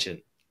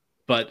tangent,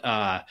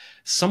 but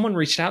someone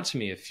reached out to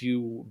me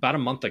about a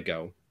month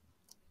ago,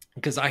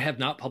 because I have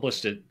not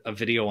published a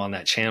video on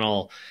that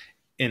channel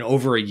in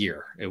over a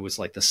year. It was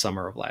the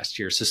summer of last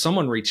year. So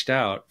someone reached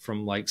out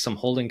from some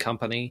holding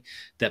company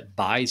that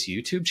buys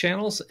YouTube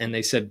channels, and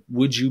they said,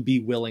 would you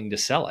be willing to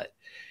sell it?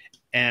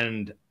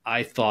 And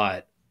I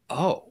thought,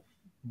 oh,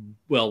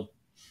 well,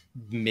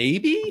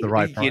 maybe the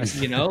right price.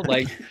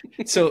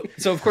 So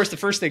of course the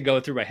first thing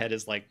going through my head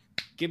is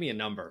give me a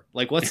number.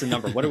 What's the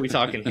number? What are we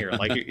talking here? Is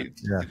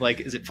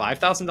it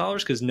 $5,000?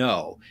 Because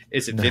no.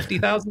 Is it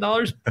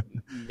 $50,000?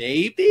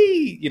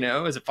 Maybe.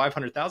 Is it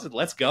 500,000?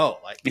 Let's go.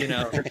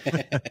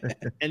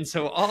 And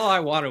so all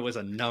I wanted was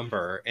a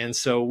number. And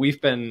so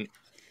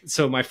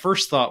so my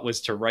first thought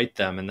was to write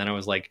them, and then I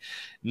was like,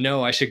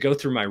 no, I should go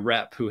through my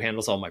rep who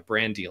handles all my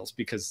brand deals,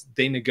 because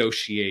they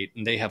negotiate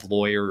and they have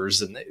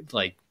lawyers, and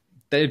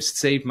they've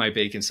saved my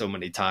bacon so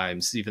many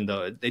times, even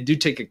though they do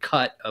take a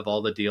cut of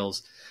all the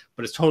deals.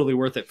 But it's totally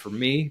worth it for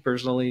me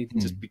personally,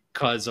 just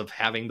because of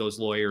having those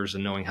lawyers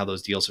and knowing how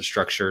those deals are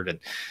structured and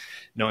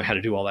knowing how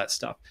to do all that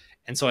stuff.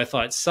 And so I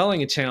thought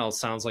selling a channel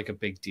sounds like a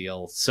big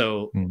deal.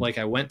 So like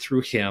I went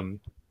through him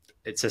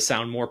to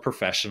sound more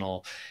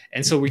professional.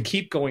 And so we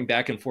keep going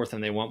back and forth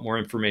and they want more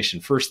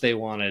information. First, they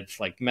wanted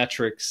like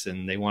metrics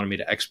and they wanted me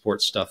to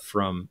export stuff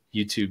from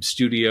YouTube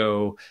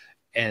Studio.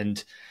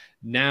 And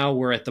now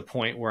we're at the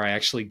point where I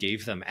actually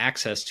gave them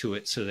access to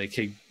it so they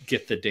could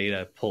get the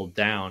data pulled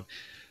down.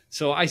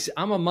 So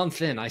I'm a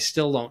month in, I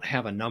still don't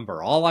have a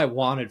number. All I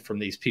wanted from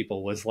these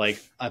people was like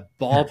a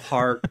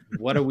ballpark.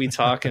 What are we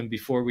talking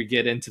before we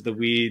get into the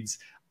weeds?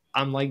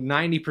 I'm like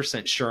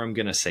 90% sure I'm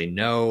going to say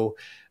no,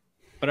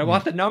 but I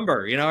want the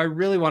number. You know, I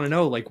really want to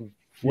know, like,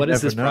 what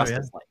is this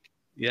process like?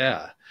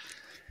 Yeah.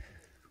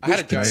 I had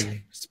a joke.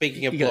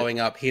 Speaking of blowing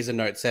up, here's a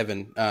Note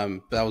 7.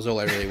 But that was all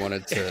I really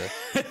wanted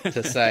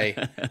to say.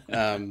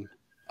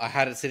 I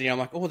had it sitting, I'm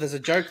like, oh, there's a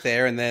joke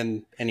there. And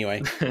then,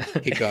 anyway,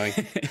 keep going.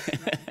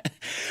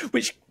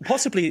 Which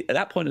possibly, at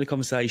that point in the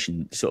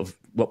conversation, sort of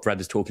what Brad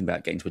was talking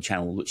about, getting to a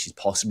channel which is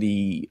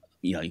possibly,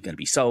 you know, you're going to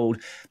be sold,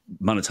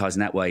 monetizing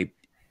that way.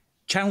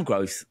 Channel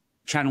growth,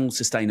 channel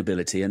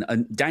sustainability.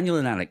 And Daniel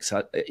and Alex,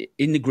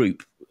 in the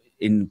group,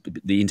 in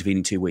the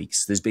intervening 2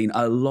 weeks, there's been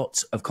a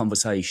lot of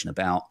conversation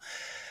about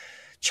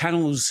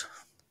channels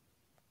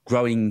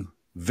growing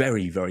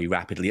very, very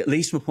rapidly, at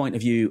least from a point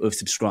of view of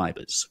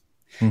subscribers.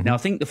 Now, I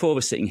think the four of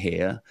us sitting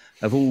here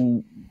have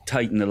all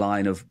taken the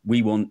line of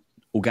we want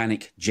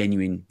organic,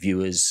 genuine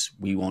viewers.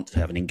 We want to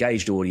have an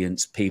engaged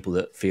audience, people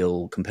that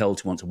feel compelled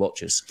to want to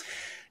watch us.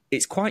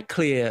 It's quite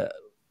clear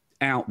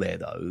out there,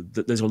 though,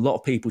 that there's a lot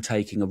of people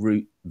taking a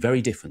route very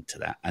different to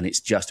that. And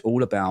it's just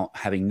all about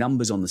having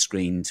numbers on the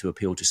screen to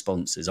appeal to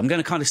sponsors. I'm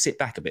going to kind of sit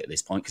back a bit at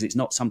this point because it's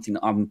not something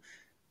that I'm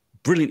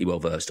brilliantly well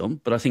versed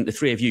on, but I think the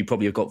three of you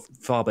probably have got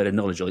far better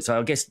knowledge of it. So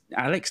I guess,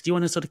 Alex, do you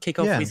want to sort of kick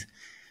off with...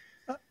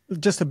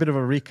 Just a bit of a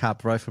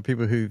recap, right, for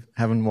people who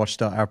haven't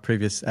watched our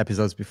previous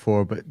episodes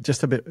before, but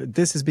just a bit,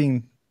 this has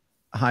been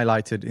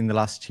highlighted in the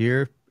last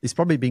year. It's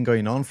probably been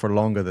going on for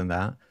longer than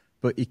that,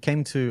 but it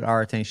came to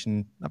our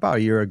attention about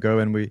a year ago,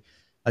 and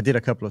I did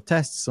a couple of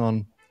tests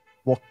on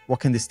what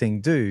can this thing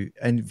do,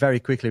 and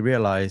very quickly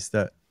realized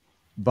that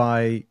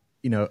by,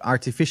 you know,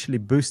 artificially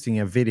boosting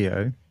a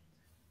video,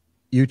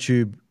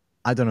 YouTube,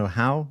 I don't know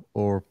how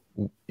or,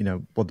 you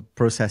know, what the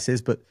process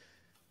is, but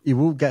you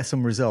will get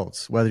some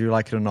results, whether you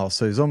like it or not.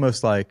 So it's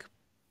almost like,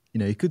 you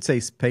know, you could say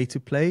it's pay to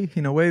play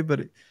in a way,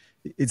 but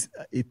it's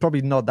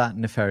probably not that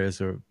nefarious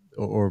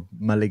or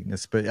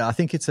malignous. But I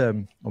think it's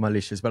or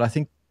malicious. But I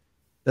think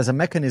there's a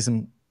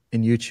mechanism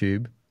in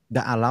YouTube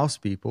that allows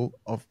people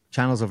of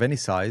channels of any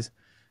size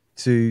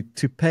to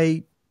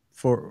pay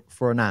for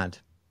an ad.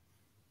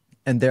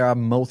 And there are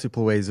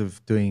multiple ways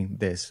of doing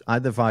this,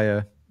 either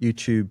via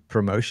YouTube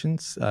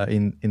promotions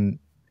in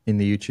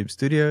the YouTube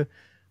Studio,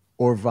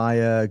 or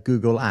via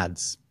Google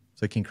Ads.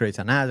 So you can create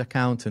an ad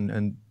account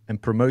and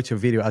promote your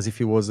video as if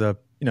it was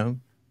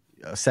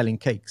selling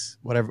cakes,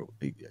 whatever,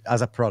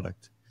 as a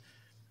product.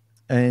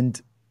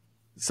 And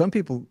some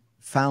people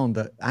found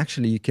that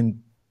actually you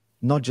can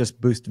not just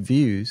boost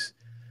views,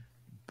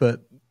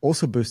 but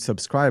also boost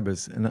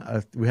subscribers.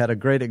 And we had a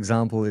great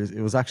example.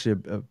 It was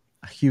actually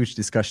a huge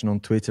discussion on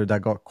Twitter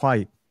that got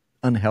quite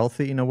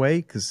unhealthy in a way,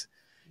 because,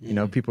 you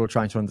know, people were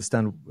trying to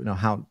understand, you know,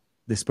 how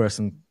this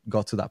person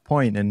got to that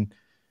point. And,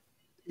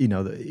 you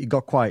know, it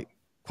got quite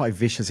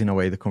vicious in a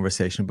way, the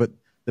conversation. But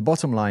the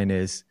bottom line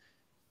is,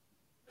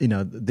 you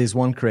know, this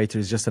one creator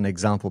is just an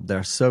example. There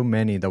are so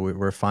many that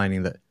we're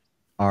finding that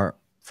are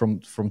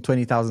from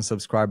 20,000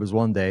 subscribers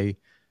one day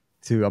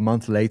to a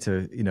month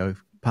later, you know,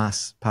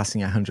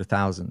 passing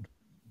 100,000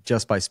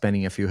 just by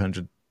spending a few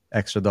 $100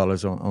 extra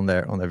on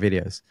their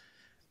videos,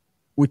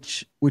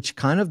 which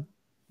kind of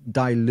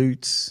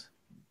dilutes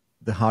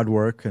the hard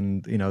work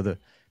and, you know,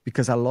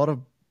 because a lot of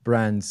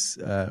brands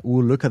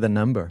will look at the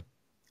number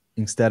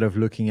instead of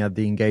looking at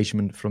the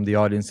engagement from the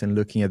audience and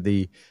looking at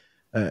the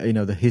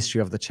the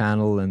history of the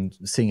channel and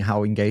seeing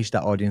how engaged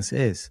that audience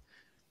is.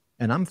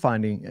 And I'm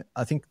finding,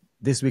 I think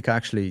this week I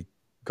actually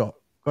got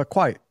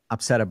quite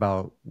upset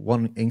about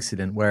one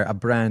incident where a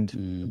brand,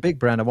 a big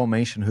brand, I won't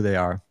mention who they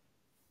are,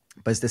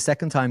 but it's the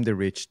second time they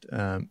reached.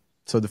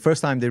 So the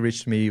first time they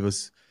reached me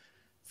was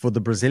for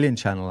the Brazilian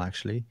channel,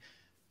 actually,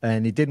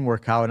 and it didn't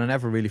work out, and I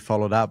never really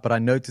followed up. But I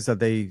noticed that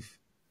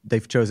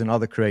they've chosen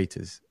other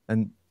creators,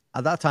 and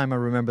at that time I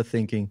remember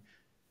thinking,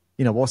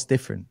 you know, what's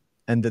different?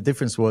 And the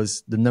difference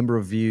was the number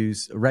of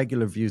views,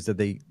 regular views that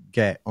they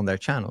get on their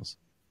channels.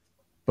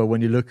 But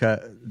when you look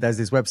at, there's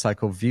this website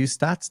called View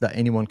Stats that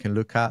anyone can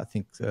look at. I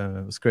think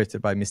it was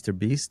created by Mr.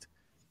 Beast.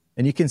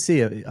 And you can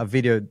see a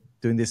video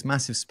doing this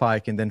massive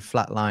spike and then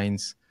flat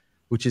lines,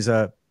 which is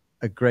a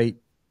great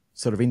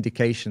sort of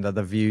indication that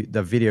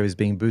the video is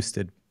being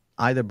boosted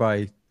either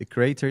by the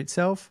creator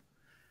itself,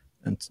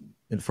 and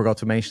forgot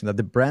to mention that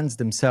the brands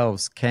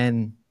themselves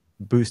can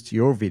boost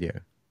your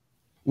video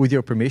with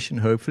your permission,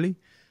 hopefully.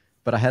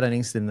 But I had an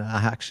incident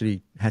I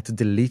actually had to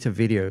delete a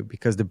video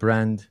because the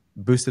brand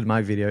boosted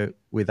my video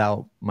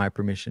without my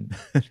permission.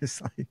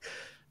 It's like,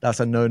 that's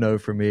a no-no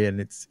for me.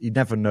 And you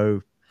never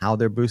know how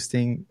they're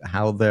boosting,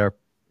 how they're,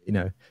 you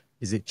know,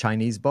 is it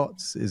Chinese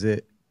bots? Is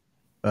it,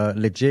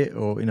 legit,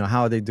 or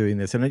how are they doing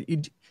this? And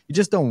you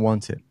just don't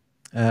want it.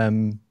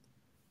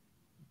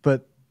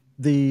 But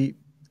the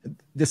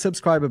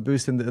subscriber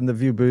boost and the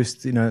view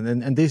boost,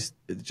 and this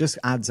just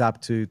adds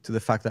up to the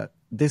fact that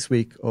this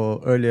week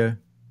or earlier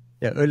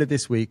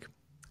this week,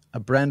 a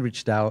brand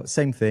reached out,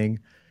 same thing.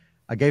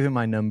 I gave him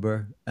my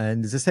number,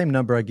 and it's the same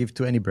number I give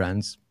to any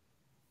brands.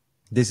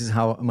 This is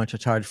how much I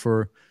charge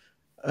for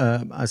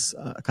as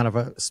kind of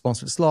a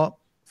sponsored slot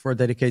for a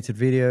dedicated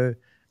video.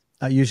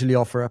 I usually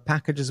offer a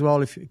package as well,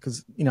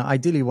 because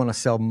ideally you want to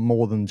sell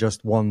more than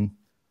just one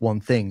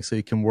thing, so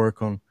you can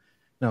work on.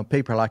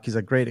 Paperlike is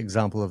a great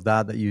example of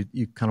that. That you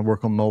kind of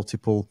work on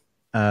multiple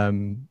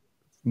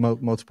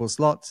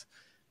slots,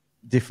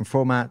 different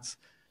formats.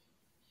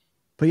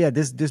 But yeah,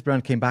 this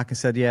brand came back and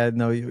said, yeah,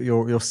 no,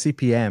 your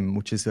CPM,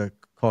 which is a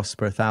cost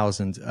per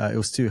 1,000, it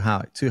was too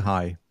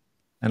high.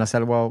 And I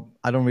said, well,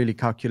 I don't really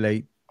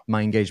calculate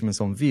my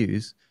engagements on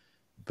views,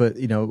 but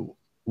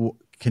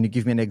can you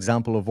give me an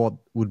example of what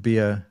would be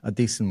a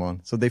decent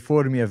one? So they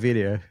forwarded me a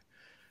video,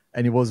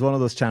 and it was one of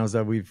those channels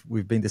that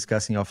we've been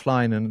discussing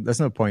offline. And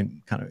there's no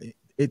point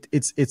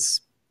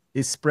it's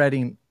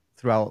spreading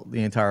throughout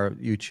the entire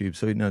YouTube.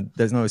 So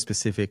there's no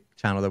specific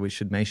channel that we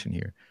should mention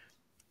here.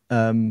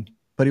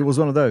 But it was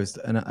one of those,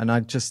 and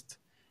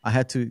I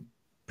had to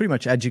pretty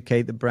much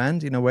educate the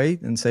brand in a way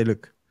and say,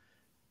 look,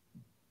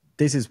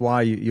 this is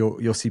why your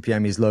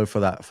CPM is low for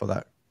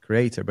that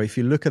creator. But if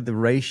you look at the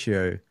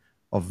ratio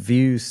of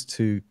views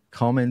to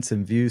comments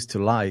and views to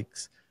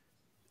likes,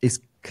 it's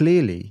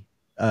clearly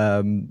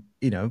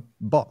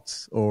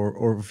bots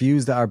or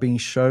views that are being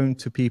shown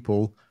to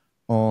people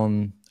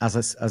on as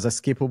a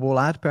skippable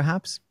ad,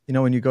 perhaps.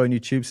 When you go on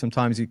YouTube,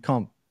 sometimes you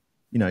can't,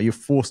 you're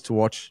forced to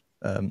watch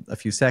a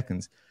few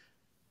seconds,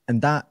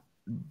 and that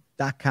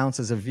counts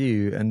as a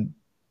view.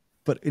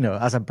 But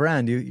as a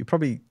brand, you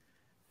probably,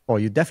 or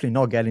you're definitely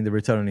not getting the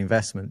return on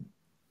investment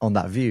on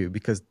that view,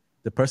 because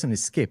the person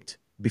is skipped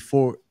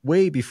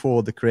way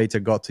before the creator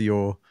got to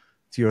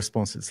your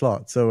sponsored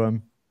slot. So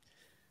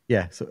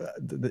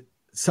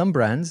some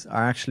brands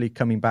are actually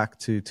coming back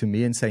to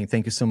me and saying,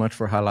 thank you so much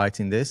for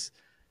highlighting this.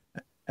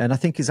 And I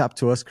think it's up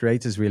to us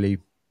creators really,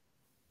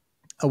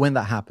 when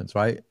that happens,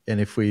 right? And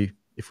if we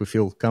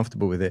feel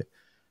comfortable with it,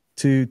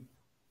 to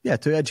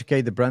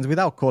educate the brands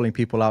without calling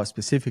people out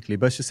specifically,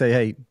 but to say,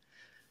 hey,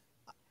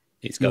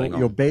 it's going on.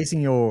 You're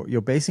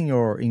basing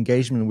your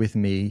engagement with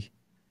me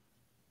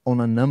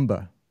on a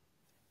number.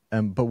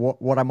 But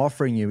what I'm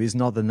offering you is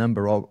not the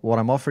number. Or what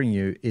I'm offering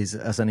you is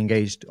as an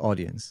engaged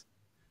audience.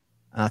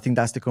 And I think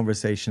that's the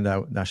conversation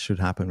that should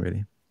happen,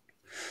 really.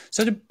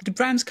 So do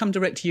brands come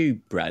direct to you,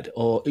 Brad?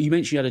 Or you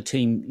mentioned you had a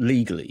team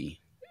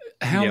legally.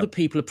 How do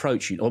people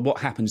approach you, or what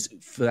happens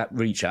for that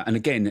reach out? And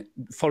again,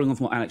 following on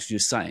from what Alex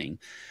was just saying,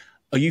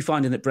 are you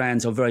finding that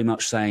brands are very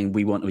much saying,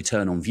 we want a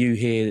return on view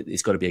here,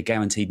 it's got to be a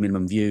guaranteed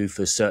minimum view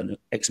for a certain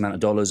X amount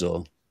of dollars,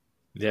 or?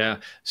 Yeah.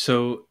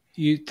 So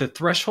the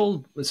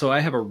threshold, so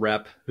I have a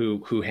rep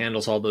who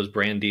handles all those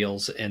brand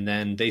deals, and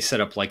then they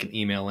set up like an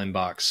email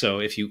inbox. So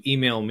if you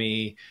email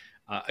me,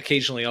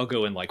 occasionally I'll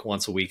go in like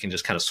once a week and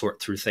just kind of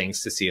sort through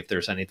things to see if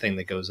there's anything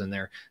that goes in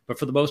there. But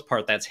for the most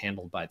part, that's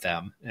handled by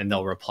them, and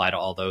they'll reply to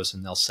all those,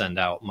 and they'll send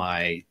out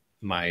my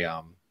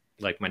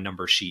like my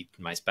number sheet,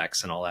 my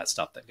specs and all that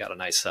stuff. They've got a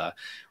nice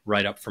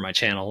write-up for my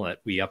channel that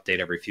we update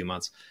every few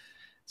months.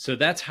 So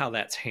that's how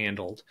that's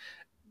handled.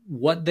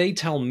 What they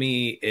tell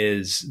me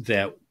is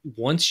that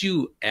once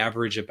you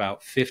average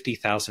about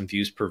 50,000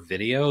 views per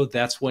video,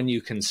 that's when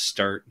you can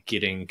start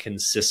getting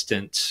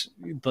consistent.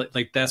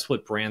 Like that's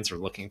what brands are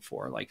looking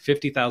for, like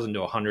 50,000 to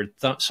 100.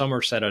 Some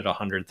are set at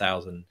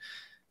 100,000.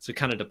 So it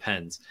kind of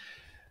depends.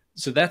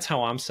 So that's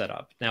how I'm set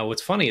up. Now,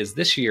 what's funny is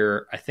this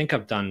year, I think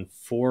I've done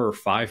 4 or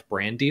 5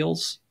 brand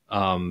deals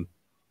out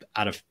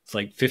of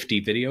like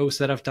 50 videos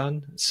that I've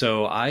done.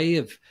 So I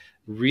have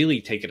really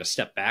taken a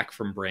step back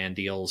from brand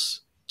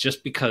deals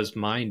just because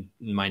my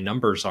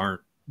numbers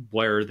aren't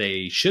where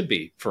they should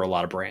be for a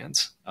lot of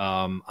brands.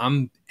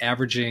 I'm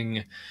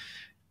averaging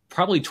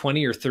probably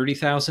 20 or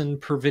 30,000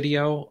 per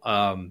video.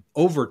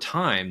 Over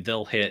time,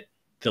 they'll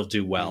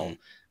do well. Mm-hmm.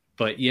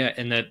 But yeah,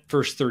 in that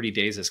first 30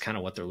 days is kind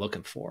of what they're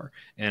looking for.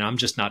 And I'm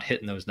just not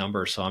hitting those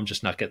numbers. So I'm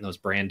just not getting those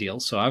brand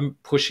deals. So I'm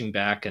pushing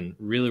back and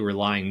really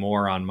relying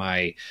more on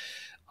my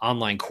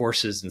online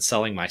courses and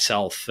selling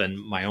myself and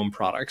my own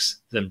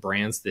products than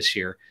brands this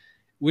year,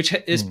 which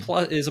is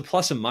a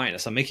plus and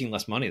minus. I'm making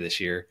less money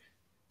this year,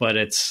 but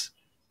it's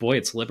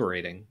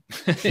liberating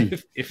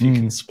if you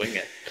can swing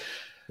it.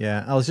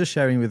 Yeah, I was just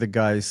sharing with the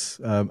guys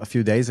a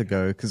few days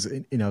ago, because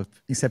in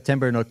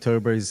September and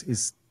October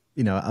is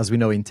as we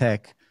know in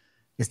tech,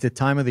 it's the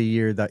time of the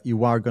year that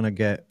you are going to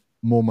get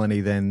more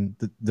money than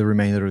the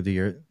remainder of the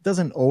year. It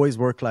doesn't always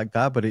work like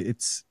that, but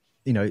it's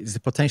the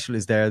potential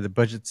is there. The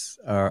budgets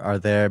are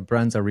there.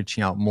 Brands are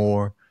reaching out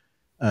more,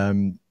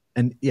 and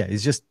yeah,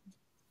 it's just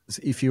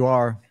if you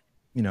are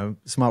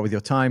smart with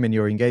your time and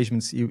your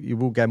engagements, you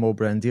will get more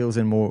brand deals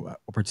and more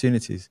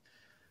opportunities.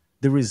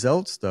 The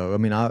results, though, I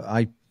mean,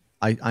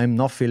 I'm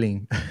not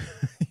feeling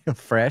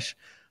fresh.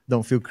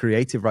 don't feel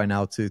creative right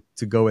now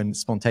to go and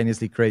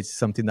spontaneously create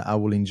something that I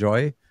will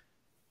enjoy,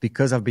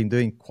 because I've been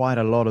doing quite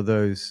a lot of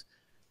those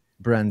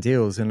brand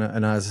deals.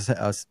 And as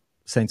I was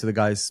saying to the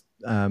guys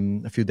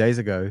a few days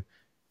ago,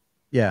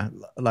 yeah,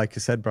 like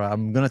you said, bro,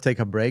 I'm going to take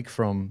a break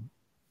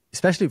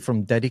especially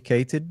from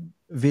dedicated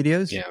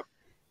videos,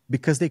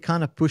 because they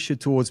kind of push you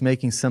towards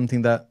making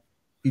something that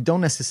you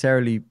don't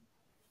necessarily,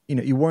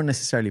 you weren't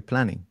necessarily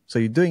planning. So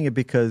you're doing it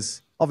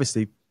because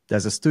obviously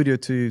there's a studio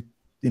to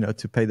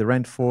pay the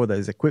rent for,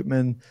 there's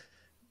equipment,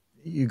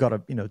 you got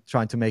to,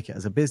 trying to make it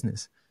as a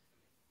business.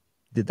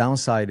 The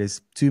downside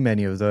is too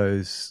many of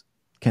those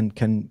can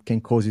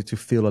cause you to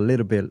feel a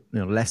little bit,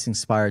 less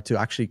inspired to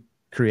actually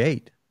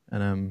create.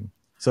 And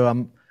so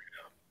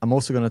I'm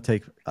also going to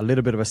take a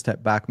little bit of a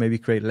step back, maybe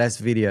create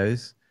less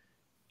videos,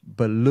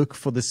 but look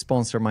for the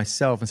sponsor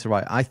myself and say,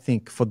 right, I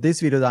think for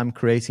this video that I'm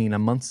creating in a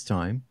month's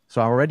time,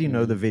 so I already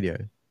know the video.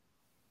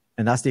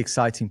 And that's the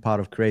exciting part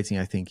of creating,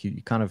 I think.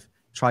 You kind of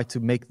try to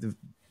make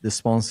the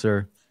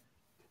sponsor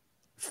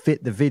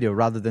fit the video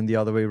rather than the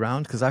other way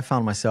around. Because I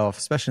found myself,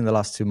 especially in the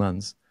last 2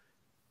 months,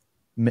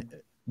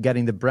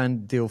 getting the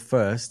brand deal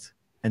first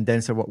and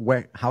then say,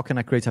 how can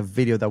I create a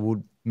video that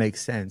would make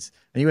sense?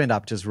 And you end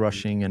up just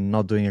rushing and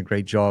not doing a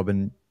great job.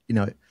 And,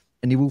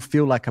 and it will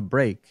feel like a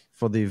break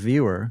for the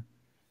viewer.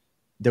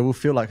 They will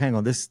feel like, hang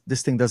on, this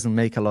thing doesn't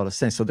make a lot of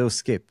sense. So they'll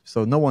skip.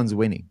 So no one's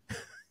winning.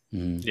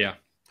 Yeah.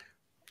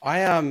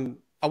 I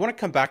want to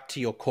come back to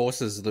your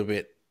courses a little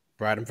bit,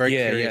 Brad. I'm very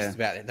curious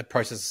about the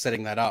process of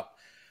setting that up.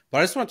 But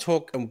I just want to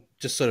talk and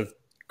just sort of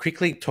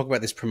quickly talk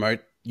about this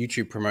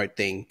YouTube promote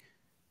thing.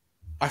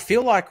 I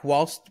feel like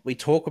whilst we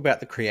talk about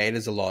the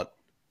creators a lot,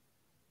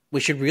 we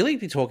should really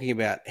be talking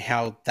about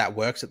how that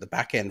works at the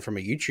back end from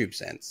a YouTube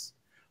sense.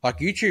 Like,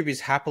 YouTube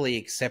is happily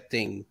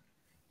accepting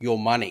your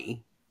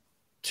money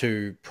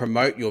to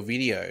promote your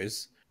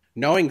videos,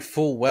 knowing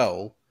full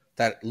well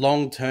that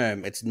long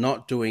term it's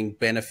not doing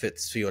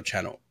benefits for your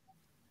channel.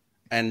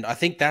 And I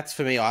think that's,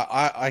 for me,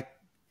 I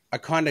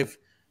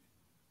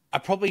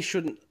probably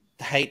shouldn't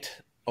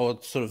hate or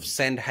sort of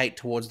send hate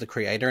towards the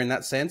creator in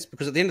that sense,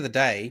 because at the end of the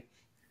day,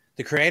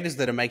 the creators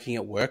that are making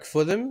it work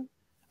for them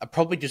are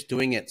probably just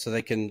doing it so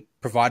they can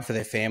provide for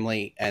their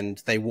family,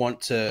 and they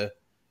want to,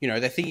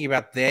 they're thinking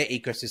about their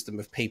ecosystem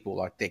of people,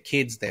 like their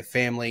kids, their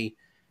family.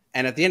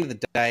 And at the end of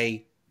the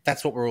day,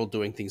 that's what we're all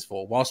doing things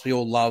for. Whilst we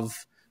all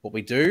love what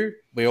we do,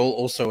 we all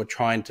also are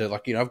trying to,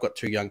 I've got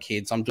 2 young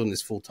kids. I'm doing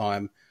this full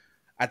time.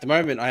 At the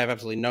moment, I have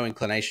absolutely no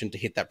inclination to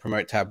hit that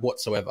promote tab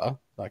whatsoever.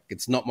 Like,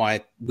 it's not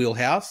my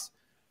wheelhouse.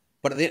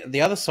 But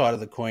the other side of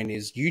the coin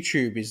is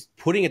YouTube is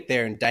putting it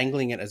there and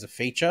dangling it as a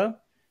feature.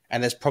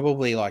 And there's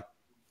probably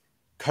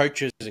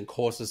coaches and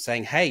courses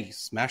saying, hey,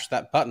 smash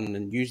that button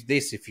and use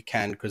this if you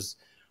can, because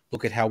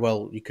look at how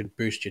well you can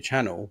boost your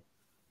channel.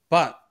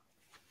 But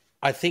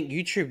I think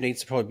YouTube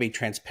needs to probably be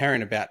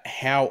transparent about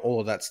how all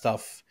of that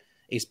stuff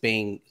is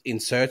being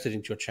inserted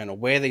into your channel,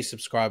 where these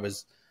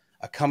subscribers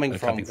are coming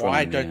from,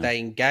 why don't they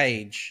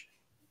engage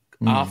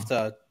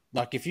after.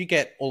 Like, if you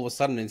get all of a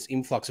sudden this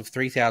influx of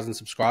 3,000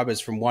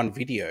 subscribers from one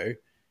video,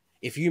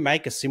 if you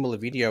make a similar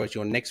video as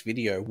your next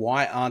video,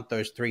 why aren't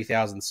those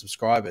 3,000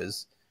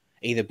 subscribers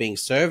either being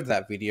served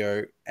that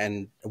video,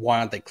 and why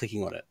aren't they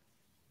clicking on it?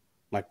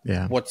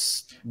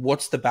 What's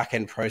the back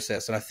end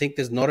process? And I think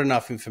there's not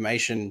enough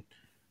information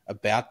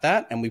about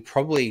that, and we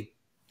probably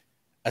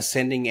are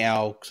sending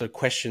our sort of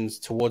questions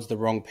towards the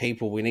wrong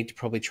people. We need to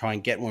probably try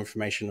and get more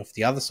information off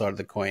the other side of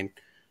the coin.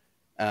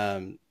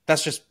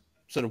 That's just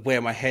sort of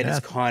where my head is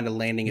kind of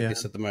landing at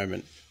this at the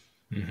moment.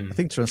 I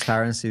think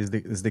transparency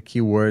is the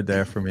key word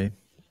there for me.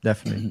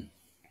 Definitely.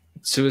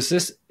 So is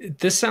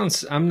this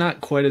sounds, I'm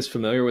not quite as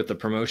familiar with the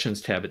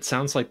promotions tab. It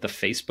sounds like the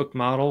Facebook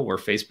model, where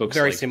Facebook's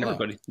very similar.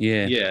 Everybody,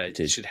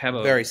 it should have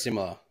a very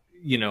similar,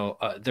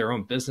 their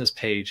own business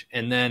page.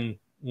 And then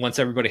once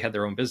everybody had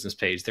their own business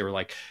page, they were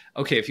like,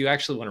 okay, if you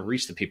actually want to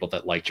reach the people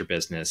that liked your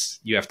business,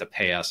 you have to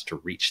pay us to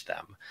reach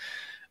them.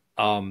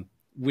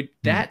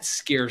 That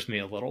scares me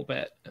a little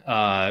bit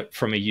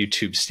from a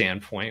YouTube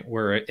standpoint,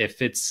 where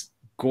if it's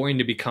going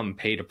to become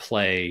pay to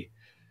play,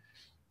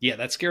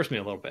 that scares me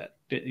a little bit,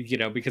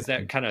 because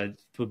that kind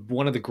of,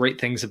 one of the great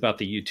things about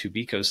the YouTube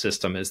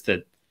ecosystem is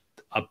that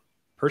a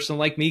person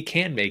like me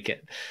can make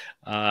it.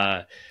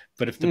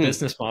 But if the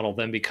business model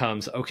then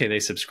becomes, okay, they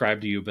subscribe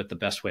to you, but the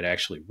best way to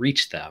actually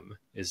reach them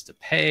is to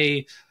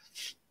pay,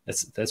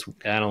 that's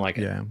I don't like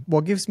it. Yeah.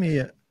 What gives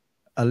me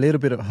a little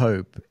bit of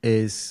hope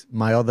is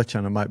my other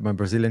channel, my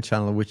Brazilian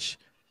channel, which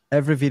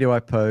every video I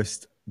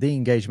post, the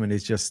engagement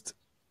is just,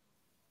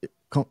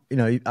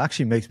 it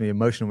actually makes me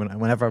emotional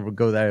whenever I would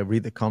go there and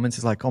read the comments.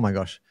 It's like, oh my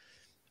gosh.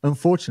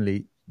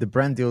 Unfortunately, the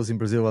brand deals in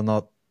Brazil are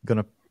not going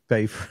to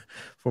pay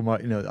for my,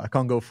 I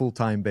can't go full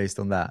time based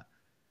on that.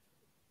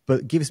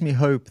 But it gives me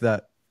hope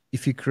that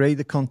if you create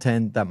the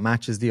content that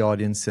matches the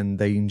audience and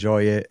they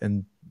enjoy it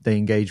and they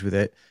engage with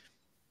it,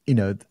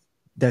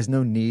 there's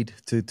no need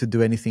to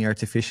do anything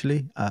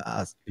artificially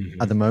at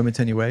the moment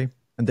anyway.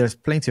 And there's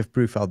plenty of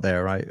proof out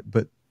there, right?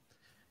 But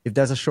if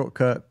there's a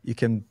shortcut, you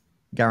can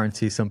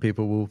guarantee some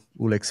people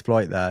will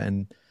exploit that.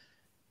 And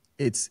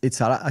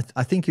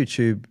I think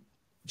YouTube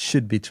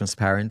should be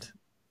transparent,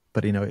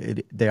 but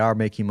they are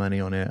making money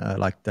on it.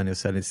 Like Daniel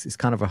said, it's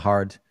kind of a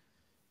hard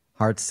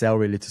sell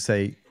really to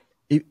say.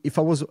 If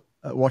I was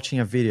watching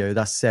a video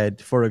that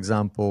said, for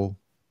example,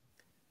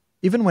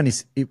 even when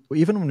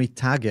we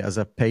tag it as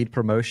a paid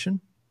promotion,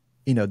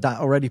 that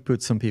already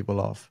puts some people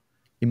off.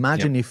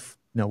 Imagine if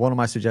one of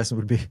my suggestions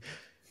would be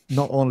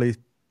not only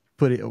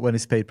put it when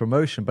it's paid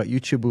promotion, but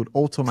YouTube would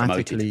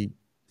automatically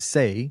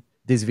say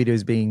this video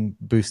is being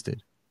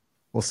boosted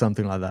or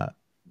something like that.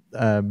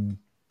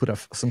 Put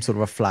some sort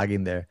of a flag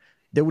in there.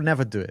 They would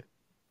never do it.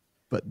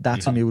 But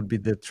that to me would be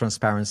the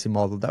transparency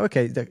model.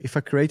 That if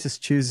a creator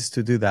chooses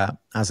to do that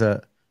as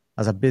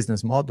a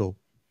business model,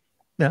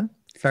 yeah,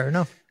 fair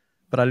enough.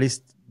 But at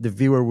least the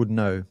viewer would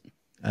know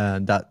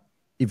that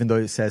even though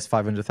it says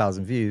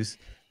 500,000 views,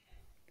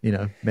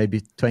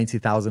 maybe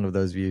 20,000 of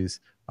those views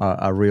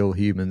are real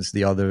humans.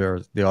 The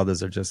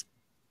others are just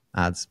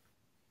ads.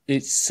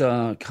 It's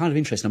kind of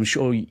interesting. I'm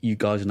sure you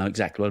guys know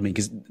exactly what I mean,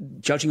 because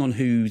judging on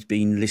who's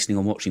been listening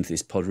or watching to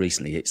this pod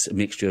recently, it's a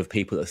mixture of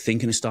people that are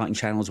thinking of starting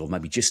channels or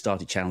maybe just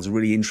started channels, are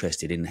really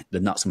interested in the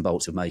nuts and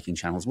bolts of making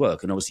channels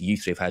work. And obviously you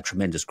three have had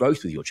tremendous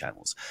growth with your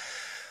channels.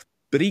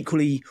 But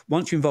equally,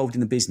 once you're involved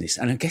in the business,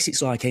 and I guess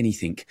it's like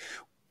anything,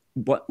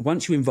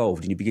 once you're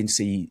involved and you begin to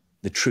see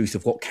the truth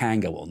of what can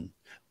go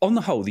on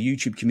the whole, the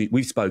YouTube community,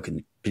 we've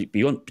spoken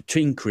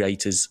between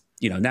creators.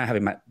 Now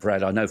having met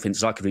Brad, I know, for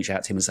instance, I could reach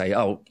out to him and say,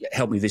 oh,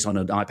 help me with this on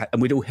an iPad.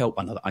 And we'd all help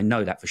one another. I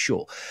know that for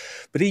sure.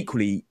 But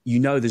equally,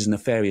 there's a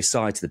nefarious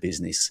side to the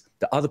business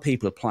that other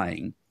people are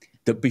playing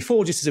that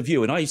before, just as a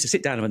viewer, and I used to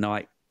sit down of a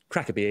night,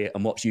 crack a beer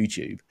and watch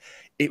YouTube.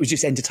 It was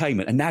just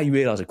entertainment. And now you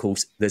realise, of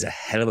course, there's a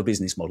hell of a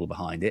business model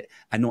behind it.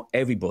 And not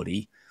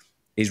everybody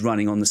is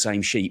running on the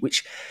same sheet,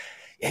 which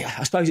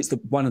I suppose it's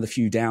one of the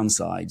few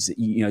downsides. That,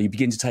 you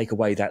begin to take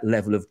away that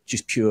level of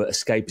just pure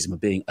escapism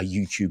of being a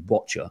YouTube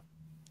watcher.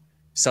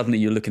 Suddenly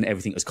you're looking at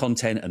everything as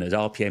content and as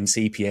RPM,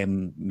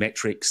 CPM,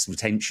 metrics,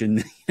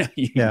 retention, blah,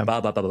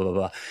 blah, blah, blah, blah,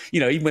 blah.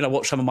 Even when I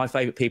watch some of my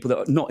favourite people that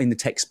are not in the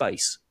tech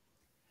space,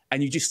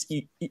 and you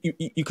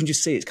can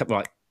just see it's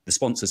like the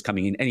sponsors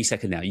coming in any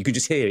second now. You can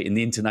just hear it in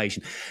the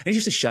intonation. And it's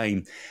just a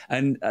shame.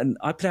 And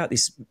I put out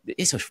this,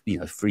 it's a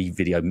free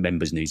video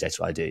members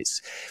newsletter I do.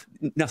 It's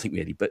nothing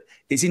really, but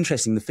it's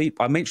interesting.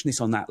 I mentioned this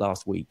on that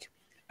last week,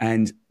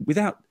 and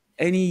without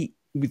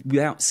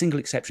single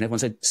exception, everyone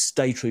said,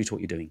 stay true to what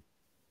you're doing.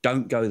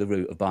 Don't go the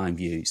route of buying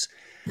views.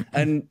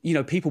 And,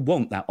 people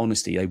want that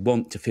honesty. They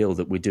want to feel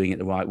that we're doing it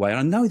the right way. And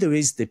I know there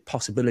is the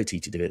possibility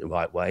to do it the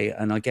right way.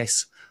 And I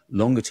guess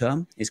longer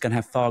term, it's going to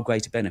have far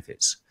greater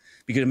benefits.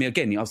 Because,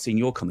 again, I've seen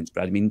your comments,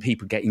 Brad.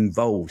 People get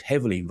involved,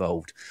 heavily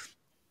involved.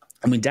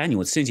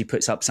 Daniel, as soon as he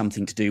puts up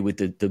something to do with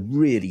the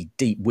really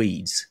deep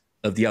weeds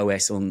of the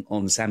OS on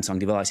Samsung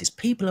devices,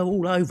 people are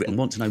all over it and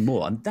want to know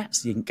more. And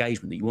that's the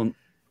engagement that you want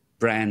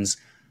brands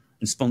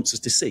and sponsors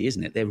to see,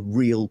 isn't it? They're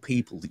real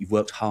people that you've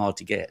worked hard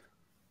to get.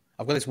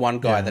 I've got this one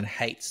guy that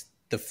hates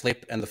the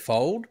Flip and the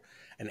Fold,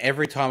 and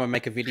every time I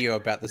make a video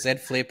about the Z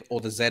Flip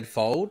or the Z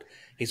Fold,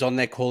 he's on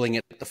there calling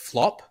it the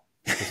flop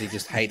because he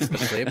just hates the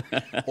Flip,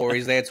 or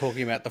he's there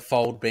talking about the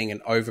Fold being an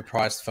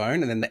overpriced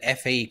phone, and then the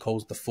FE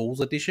calls the Fool's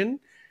Edition,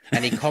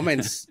 and he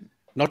comments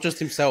not just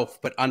himself,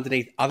 but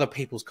underneath other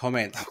people's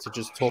comments to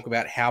just talk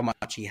about how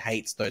much he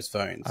hates those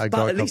phones. But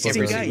at least he's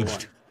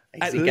engaged.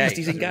 At least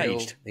he's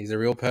engaged. He's a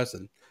real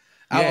person.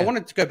 I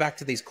wanted to go back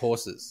to these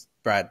courses,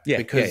 Brad,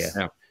 because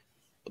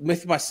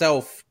with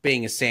myself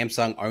being a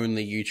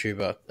Samsung-only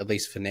YouTuber, at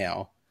least for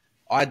now,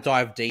 I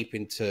dive deep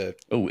into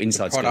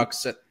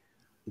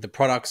the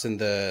products and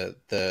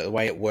the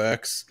way it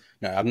works.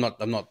 No, I'm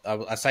not.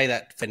 I say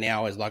that for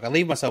now as like I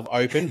leave myself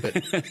open, but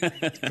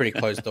it's a pretty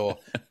closed door.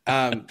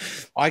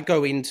 I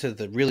go into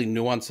the really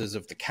nuances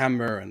of the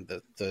camera and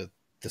the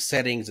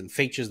settings and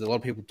features that a lot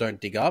of people don't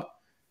dig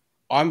up.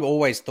 I've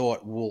always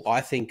thought,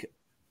 I think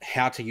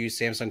how to use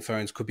Samsung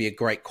phones could be a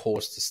great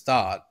course to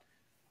start.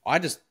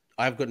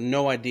 I've got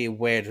no idea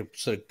where to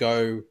sort of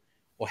go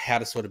or how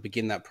to sort of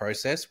begin that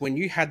process. When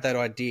you had that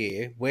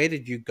idea, where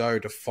did you go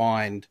to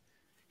find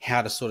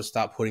how to sort of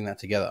start putting that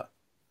together?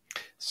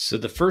 So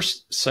the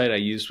first site I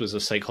used was a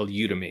site called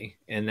Udemy,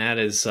 and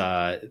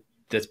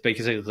that's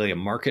basically a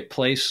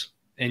marketplace.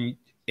 And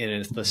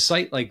in the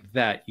site like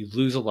that, you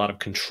lose a lot of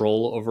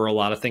control over a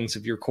lot of things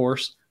of your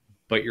course,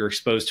 but you're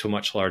exposed to a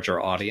much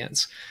larger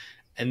audience.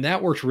 And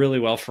that worked really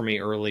well for me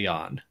early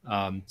on.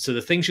 So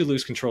the things you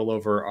lose control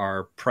over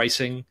are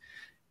pricing.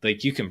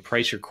 Like you can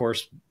price your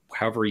course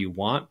however you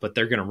want, but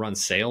they're going to run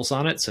sales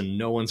on it. So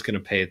no one's going to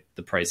pay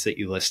the price that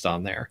you list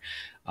on there.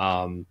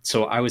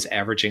 So I was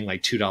averaging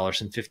like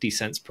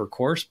 $2.50 per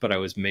course, but I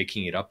was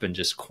making it up in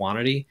just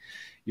quantity.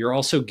 You're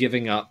also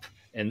giving up,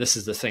 and this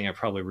is the thing I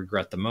probably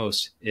regret the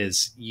most,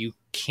 is you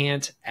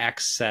can't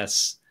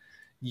access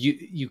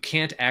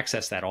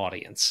that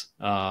audience.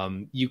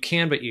 You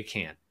can, but you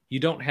can't. You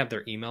don't have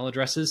their email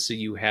addresses, so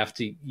you have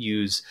to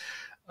use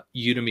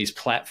Udemy's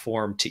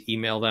platform to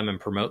email them and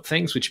promote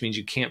things, which means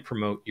you can't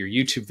promote your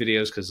YouTube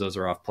videos because those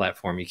are off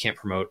platform. You can't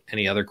promote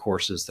any other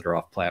courses that are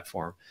off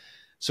platform.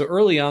 So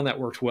early on, that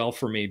worked well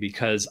for me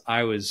because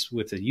I was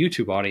with a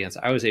YouTube audience.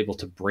 I was able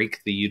to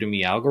break the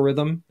Udemy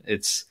algorithm.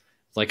 It's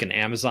like an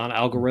Amazon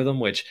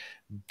algorithm, which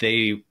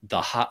the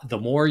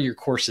more your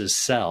courses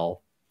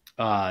sell,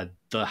 the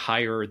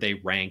higher they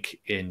rank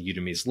in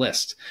Udemy's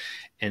list.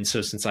 And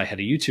so since I had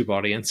a YouTube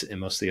audience and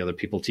most of the other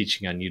people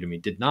teaching on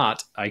Udemy did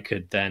not, I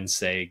could then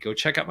say, go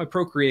check out my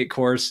Procreate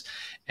course.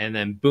 And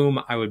then boom,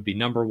 I would be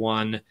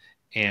 #1.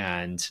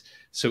 And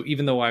so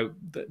even though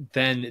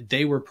then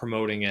they were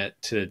promoting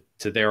it to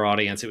their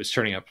audience, it was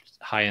turning up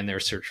high in their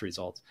search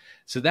results.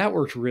 So that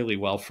worked really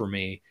well for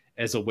me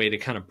as a way to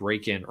kind of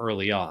break in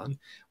early on.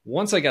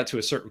 Once I got to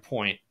a certain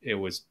point, it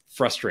was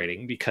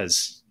frustrating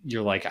because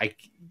you're like,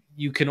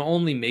 you can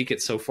only make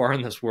it so far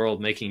in this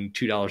world making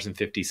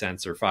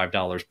 $2.50 or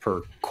 $5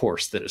 per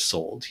course that is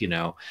sold, you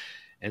know?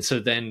 And so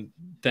then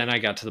I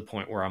got to the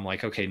point where I'm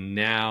like, okay,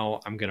 now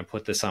I'm going to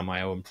put this on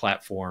my own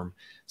platform.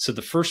 So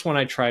the first one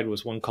I tried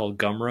was one called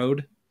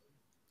Gumroad,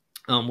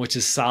 which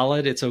is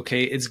solid. It's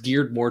okay. It's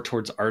geared more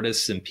towards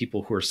artists and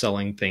people who are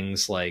selling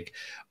things like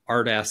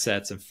art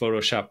assets and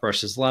Photoshop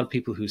brushes. A lot of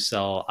people who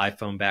sell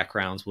iPhone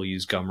backgrounds will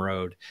use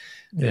Gumroad.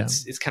 Yeah.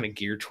 It's kind of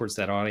geared towards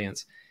that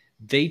audience.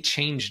 They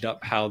changed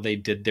up how they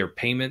did their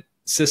payment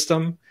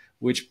system,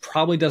 which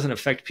probably doesn't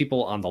affect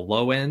people on the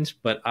low end,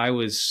 but I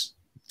was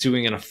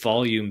doing in a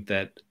volume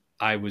that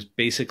I was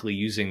basically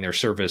using their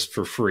service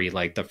for free.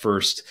 Like the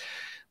first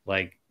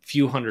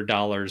few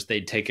 $100s,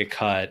 they'd take a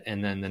cut,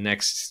 and then the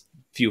next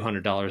few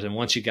 $100s. And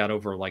once you got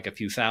over like a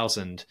few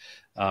thousand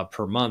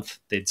per month,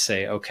 they'd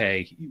say,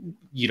 okay,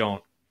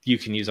 you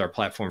can use our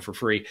platform for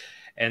free.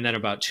 And then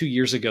about 2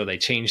 years ago, they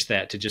changed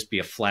that to just be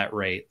a flat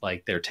rate.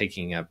 Like they're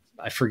taking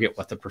I forget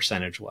what the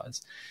percentage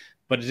was,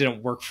 but it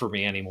didn't work for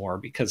me anymore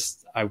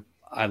because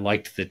I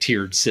liked the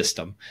tiered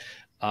system.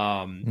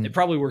 It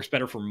probably works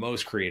better for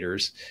most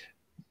creators.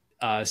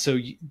 So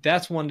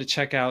that's one to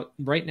check out.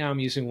 Right now I'm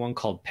using one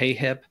called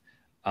PayHip,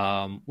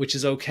 which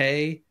is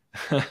okay.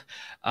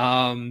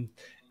 I've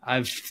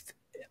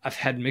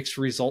had mixed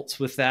results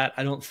with that.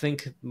 I don't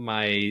think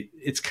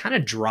it's kind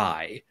of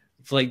dry.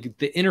 Like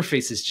the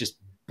interface is just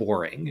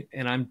boring,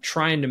 and I'm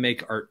trying to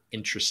make art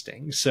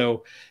interesting.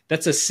 So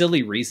that's a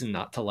silly reason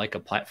not to like a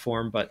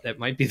platform, but that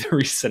might be the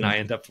reason I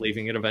end up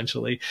leaving it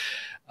eventually.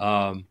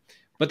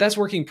 But that's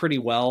working pretty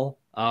well.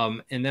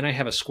 And then I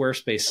have a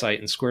Squarespace site,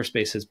 and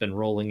Squarespace has been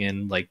rolling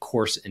in like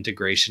course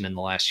integration in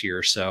the last year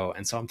or so.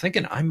 And so I'm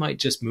thinking I might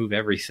just move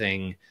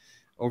everything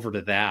over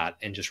to that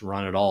and just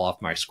run it all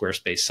off my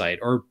Squarespace site,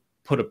 or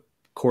put a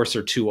course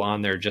or two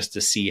on there just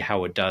to see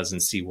how it does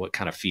and see what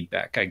kind of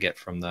feedback I get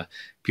from the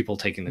people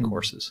taking the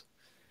courses.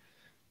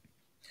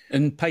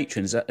 And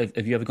Patreon,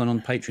 have you ever gone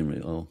on Patreon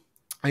route? Or?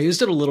 I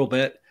used it a little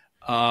bit.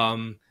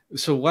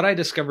 So what I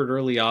discovered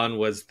early on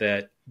was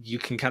that you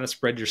can kind of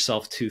spread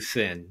yourself too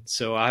thin.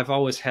 So I've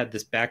always had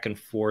this back and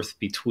forth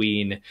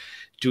between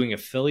doing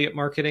affiliate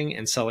marketing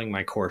and selling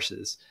my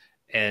courses.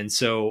 And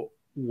so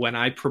when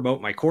I promote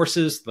my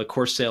courses, the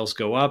course sales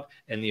go up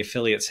and the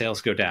affiliate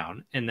sales go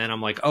down. And then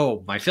I'm like,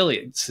 oh, my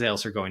affiliate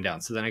sales are going down.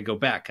 So then I go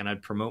back and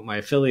I'd promote my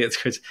affiliates,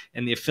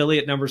 and the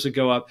affiliate numbers would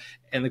go up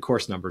and the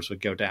course numbers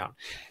would go down.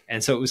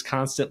 And so it was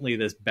constantly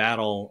this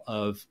battle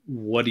of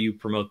what do you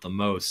promote the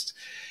most?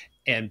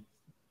 And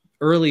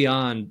early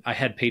on, I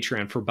had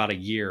Patreon for about a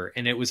year,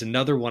 and it was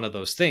another one of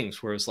those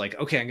things where it was like,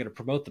 okay, I'm going to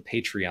promote the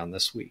Patreon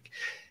this week.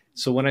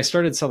 So when I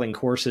started selling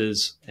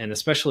courses, and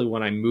especially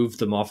when I moved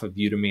them off of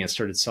Udemy and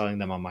started selling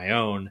them on my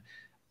own,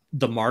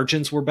 the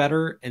margins were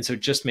better. And so it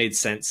just made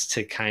sense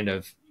to kind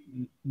of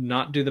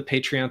not do the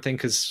Patreon thing,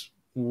 because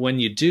when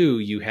you do,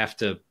 you have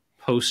to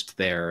post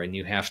there, and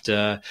you have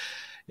to,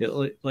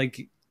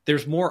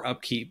 there's more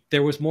upkeep.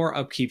 There was more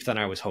upkeep than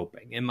I was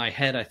hoping. In my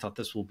head, I thought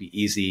this will be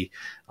easy,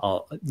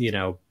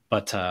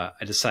 but I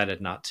decided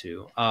not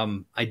to.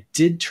 I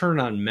did turn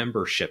on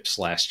memberships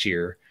last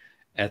year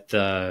at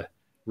the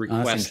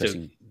request of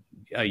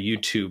a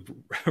YouTube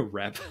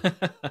rep.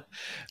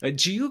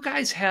 Do you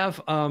guys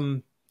have,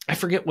 I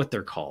forget what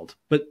they're called,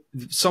 but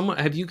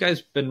have you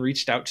guys been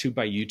reached out to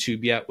by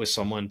YouTube yet with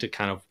someone to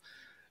kind of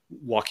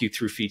walk you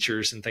through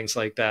features and things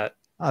like that?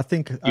 I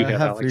think I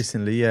have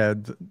recently, yeah.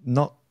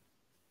 Not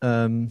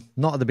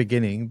at the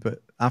beginning,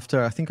 but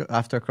after I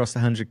crossed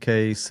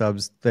 100K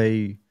subs,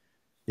 the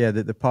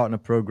partner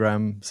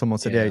program, someone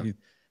said, yeah,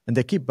 and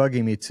they keep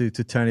bugging me to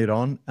turn it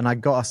on. And I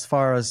got as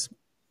far as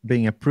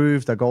being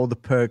approved. I got all the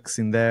perks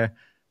in there.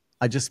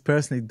 I just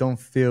personally don't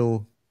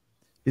feel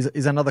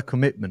is another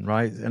commitment,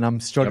 right? And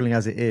I'm struggling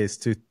as it is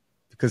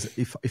because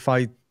if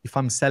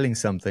I'm selling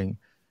something,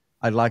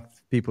 I'd like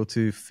people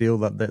to feel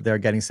that they're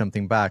getting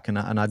something back. And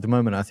at the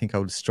moment, I think I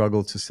would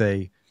struggle to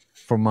say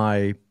for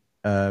my,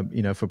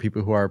 for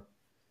people who are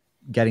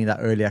getting that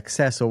early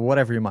access or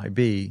whatever it might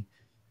be,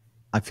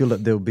 I feel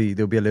that they'll be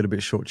a little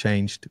bit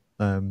shortchanged.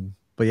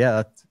 But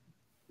yeah,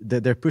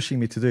 they're pushing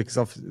me to do it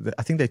because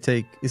I think they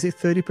take, is it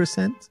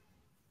 30%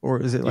 or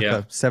is it like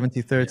a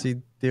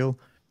 70-30 deal?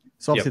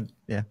 So obviously,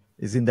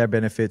 it's in their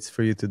benefits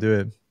for you to do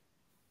it.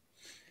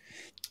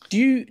 Do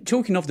you,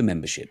 talking of the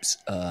memberships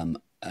and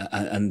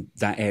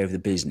that area of the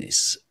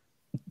business,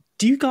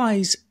 Do you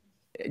guys,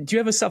 do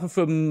you ever suffer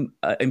from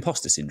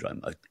imposter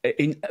syndrome?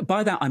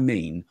 By that I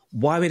mean,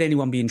 why would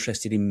anyone be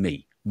interested in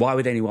me? Why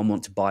would anyone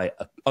want to buy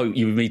oh,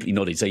 you immediately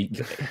nodded. So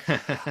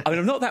I mean,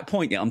 I'm not at that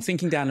point yet. I'm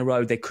thinking down the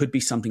road there could be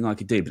something I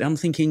could do, but I'm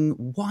thinking,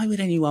 why would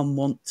anyone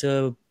want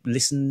to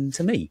listen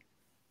to me?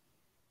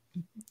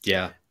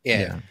 Yeah.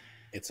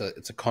 It's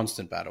a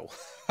constant battle.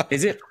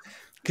 Is it?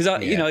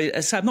 Because you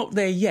know, so I'm not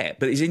there yet,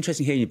 but it's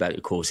interesting hearing about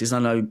your courses. I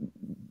know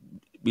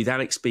with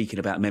Alex speaking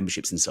about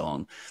memberships and so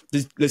on,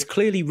 there's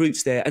clearly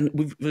roots there, and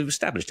we've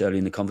established early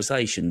in the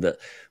conversation that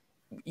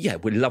yeah,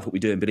 we love what we're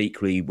doing, but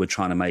equally we're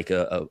trying to make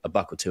a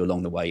buck or two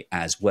along the way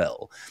as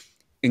well.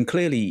 And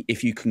clearly,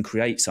 if you can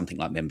create something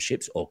like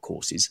memberships or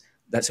courses,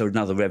 that's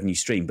another revenue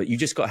stream. But you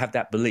just got to have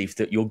that belief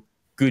that you're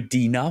good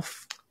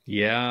enough.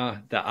 Yeah,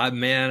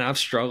 man, I've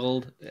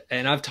struggled,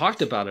 and I've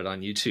talked about it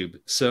on YouTube.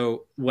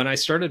 So when I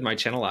started my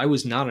channel, I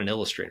was not an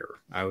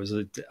illustrator. I was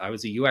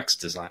a UX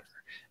designer,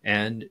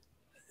 and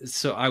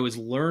so I was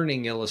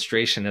learning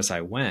illustration as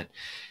I went.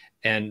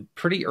 And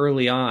pretty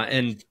early on,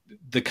 and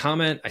the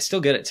comment, I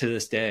still get it to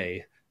this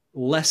day,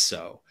 less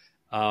so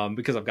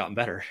because I've gotten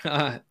better.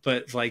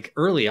 But like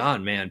early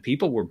on, man,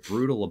 people were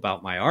brutal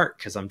about my art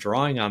because I'm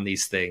drawing on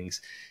these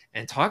things.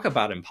 And talk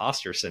about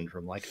imposter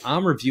syndrome. Like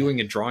I'm reviewing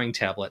a drawing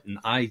tablet and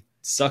I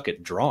suck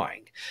at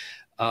drawing.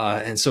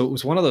 And so it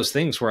was one of those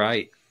things where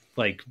I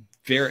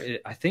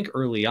think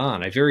early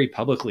on, I very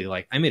publicly,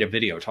 like I made a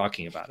video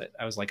talking about it.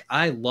 I was like,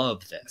 I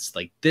love this.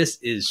 Like this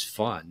is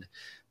fun,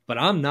 but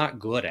I'm not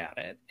good at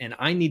it. And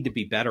I need to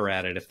be better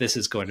at it if this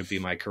is going to be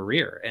my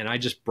career. And I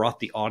just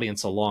brought the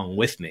audience along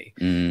with me.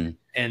 And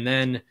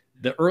then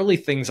the early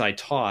things I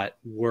taught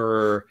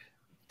were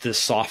the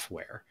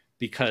software.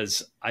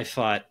 Because I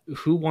thought,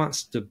 who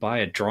wants to buy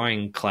a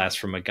drawing class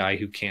from a guy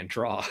who can't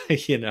draw,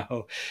 you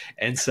know?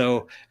 And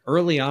so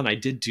early on, I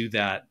did do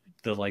that,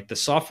 the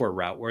software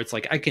route where it's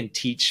like, I can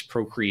teach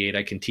Procreate,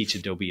 I can teach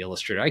Adobe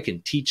Illustrator, I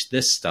can teach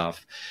this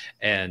stuff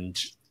and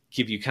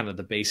give you kind of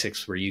the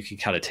basics where you can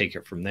kind of take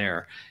it from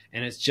there.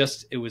 And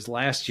it was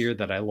last year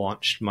that I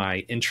launched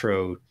my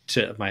intro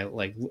to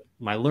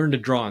my Learn to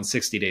Draw in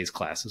 60 Days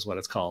class is what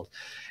it's called.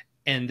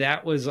 And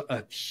that was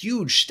a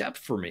huge step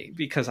for me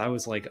because I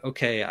was like,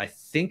 okay, I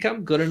think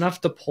I'm good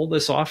enough to pull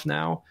this off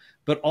now.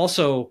 But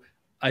also,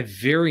 I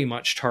very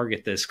much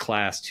target this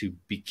class to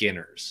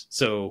beginners.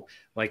 So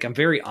like, I'm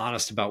very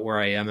honest about where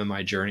I am in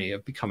my journey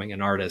of becoming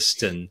an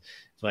artist. And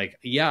like,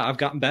 yeah, I've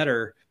gotten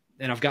better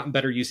and I've gotten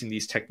better using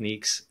these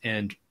techniques.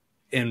 And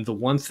the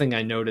one thing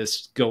I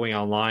noticed going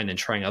online and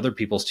trying other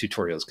people's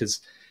tutorials, because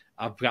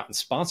I've gotten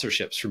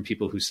sponsorships from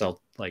people who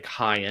sell like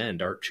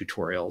high-end art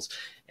tutorials.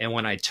 And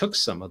when I took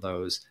some of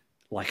those,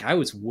 like I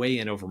was way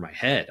in over my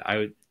head. I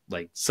would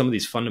like some of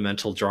these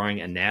fundamental drawing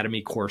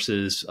anatomy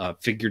courses,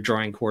 figure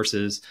drawing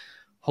courses.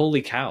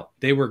 Holy cow,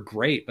 they were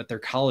great, but they're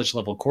college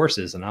level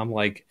courses. And I'm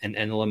like an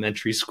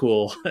elementary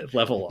school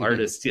level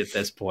artist at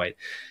this point.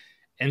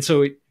 And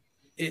so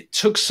it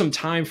took some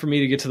time for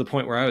me to get to the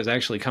point where I was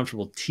actually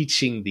comfortable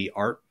teaching the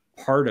art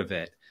part of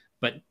it.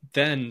 But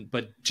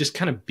just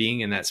kind of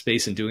being in that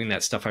space and doing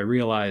that stuff, I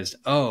realized,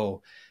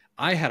 oh,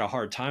 I had a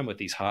hard time with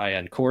these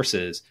high-end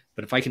courses,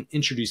 but if I can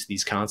introduce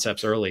these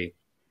concepts early,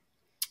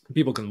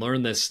 people can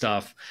learn this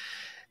stuff.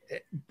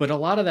 But a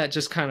lot of that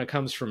just kind of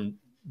comes from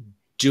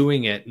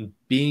doing it and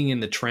being in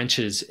the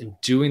trenches and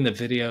doing the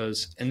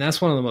videos. And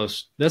that's one of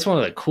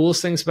the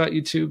coolest things about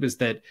YouTube is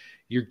that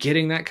you're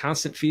getting that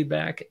constant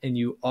feedback, and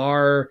you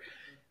are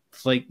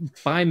like,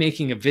 by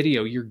making a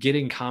video, you're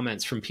getting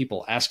comments from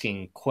people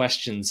asking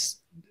questions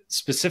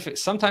specific.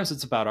 Sometimes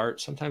it's about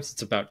art, sometimes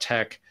it's about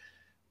tech,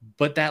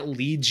 but that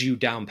leads you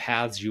down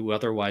paths you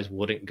otherwise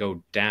wouldn't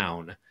go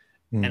down.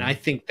 And I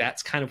think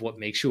that's kind of what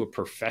makes you a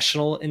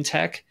professional in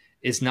tech,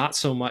 is not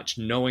so much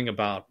knowing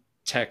about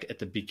tech at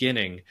the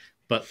beginning,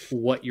 but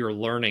what you're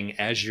learning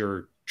as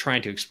you're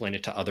trying to explain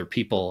it to other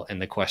people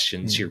and the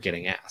questions you're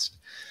getting asked.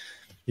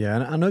 Yeah.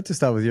 And I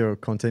noticed that with your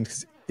content,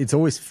 'cause it's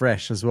always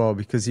fresh as well,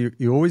 because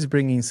you're always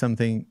bringing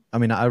something. I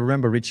mean, I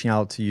remember reaching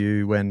out to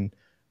you when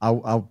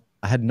I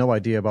had no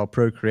idea about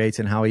Procreate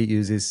and how it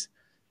uses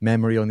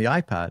memory on the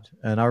iPad.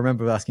 And I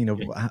remember asking,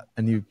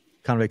 and you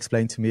kind of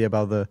explained to me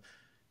about the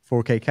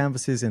 4K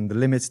canvases and the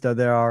limits that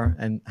there are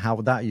and how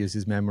that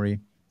uses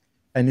memory.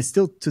 And it's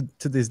still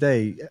to this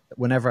day,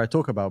 whenever I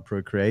talk about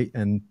Procreate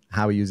and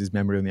how it uses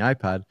memory on the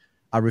iPad,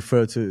 I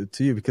refer to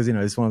you because,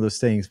 it's one of those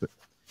things. But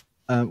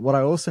what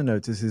I also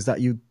notice is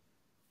that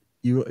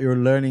you're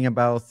learning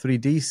about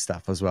 3D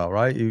stuff as well,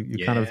 right?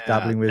 You're kind of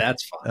dabbling with.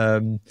 That's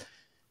fun.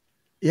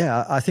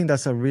 Yeah, I think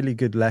that's a really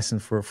good lesson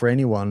for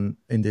anyone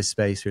in this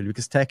space, really,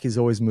 because tech is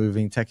always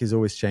moving, tech is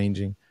always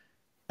changing,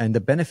 and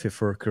the benefit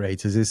for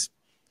creators is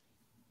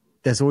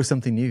there's always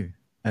something new.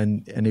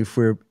 And if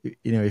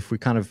we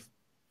kind of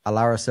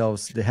allow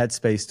ourselves the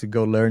headspace to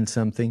go learn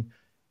something,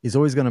 it's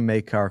always going to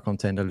make our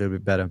content a little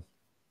bit better.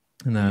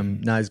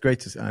 And now it's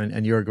great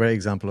and you're a great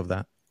example of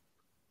that.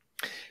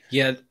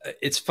 Yeah,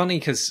 it's funny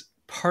because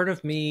part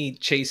of me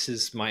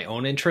chases my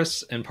own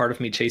interests and part of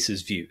me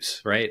chases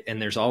views, right?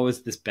 And there's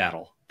always this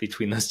battle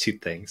between those two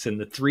things. And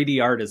the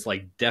 3D art is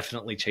like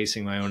definitely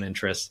chasing my own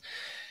interests.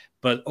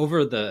 But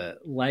over the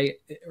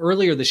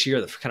earlier this year,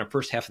 the kind of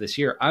first half of this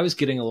year, I was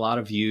getting a lot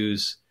of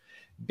views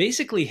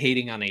basically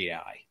hating on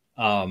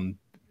AI.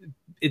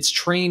 It's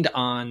trained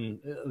on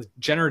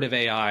generative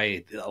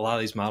AI. A lot of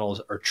these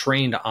models are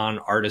trained on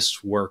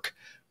artists' work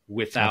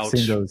without I've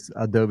seen those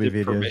Adobe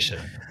videos. Permission.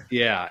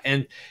 Yeah.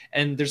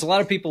 And there's a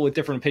lot of people with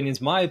different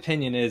opinions. My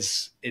opinion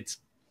is it's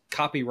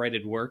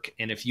copyrighted work.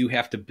 And if you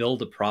have to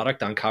build a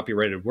product on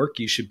copyrighted work,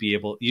 you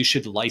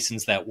should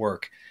license that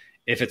work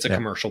if it's a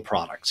commercial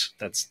product.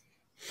 That's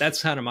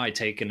kind of my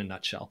take in a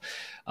nutshell.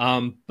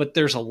 But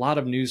there's a lot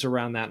of news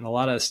around that and a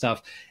lot of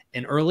stuff.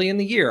 And early in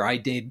the year, I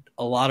did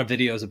a lot of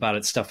videos about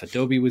it, stuff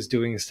Adobe was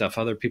doing, stuff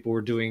other people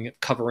were doing,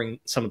 covering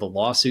some of the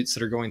lawsuits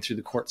that are going through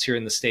the courts here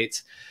in the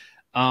States.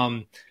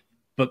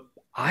 But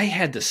I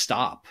had to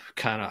stop.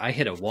 I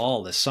hit a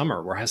wall this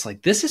summer where I was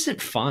like, this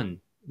isn't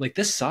fun. Like,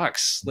 this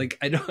sucks.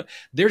 Like,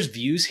 there's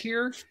views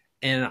here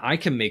and I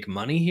can make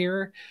money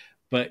here,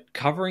 but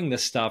covering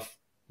this stuff,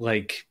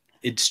 like,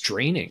 it's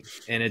draining,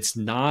 and it's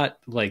not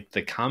like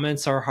the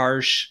comments are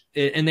harsh,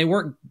 and they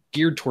weren't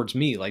geared towards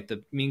me. Like,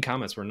 the mean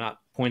comments were not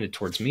pointed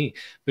towards me,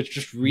 but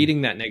just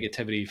reading that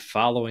negativity,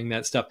 following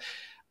that stuff,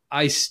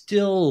 I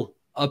still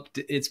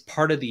it's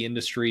part of the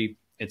industry.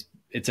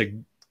 It's a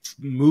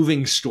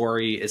moving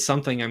story. It's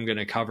something I'm going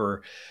to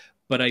cover.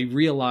 But I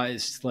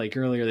realized, like,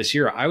 earlier this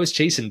year, I was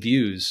chasing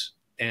views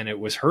and it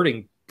was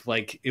hurting.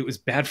 Like, it was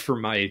bad for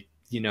my,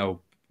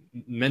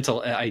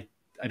 mental,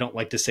 I don't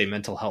like to say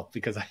mental health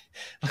because I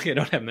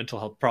don't have mental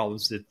health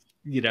problems that,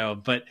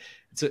 but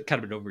it's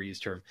kind of an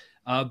overused term.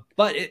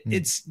 But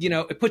it's,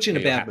 it puts you in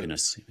a bad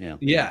happiness. mood.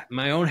 Yeah.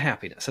 My own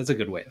happiness. That's a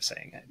good way of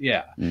saying it.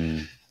 Yeah.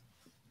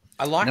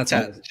 I like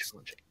that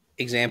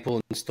example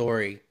and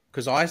story,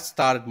 because I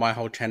started my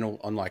whole channel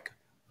on like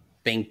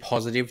being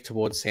positive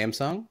towards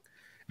Samsung,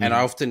 and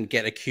I often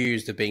get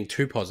accused of being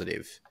too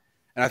positive.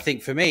 And I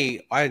think for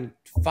me, I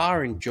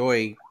far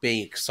enjoy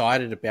being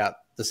excited about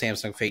the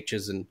Samsung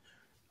features, and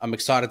I'm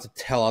excited to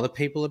tell other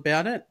people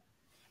about it.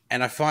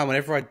 And I find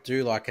whenever I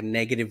do like a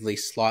negatively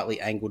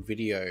slightly angled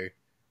video,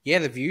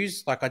 the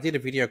views, like I did a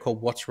video called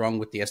What's Wrong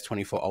with the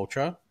S24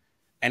 Ultra.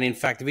 And in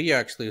fact, the video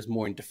actually was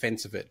more in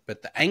defense of it.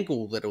 But the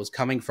angle that it was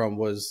coming from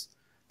was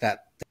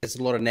that there's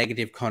a lot of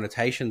negative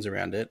connotations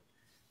around it.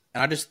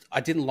 And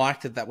I didn't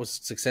like that was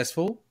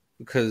successful,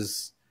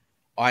 because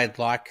I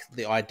like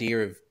the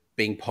idea of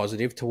being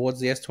positive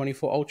towards the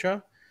S24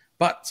 Ultra.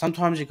 But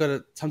sometimes you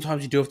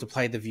do have to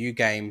play the view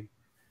game.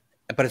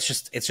 But it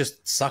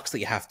just sucks that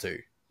you have to,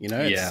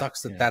 it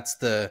sucks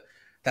that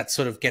that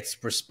sort of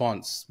gets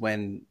response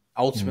when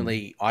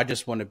ultimately I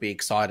just want to be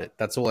excited.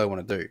 That's all I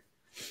want to do.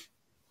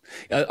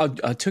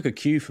 I took a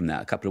cue from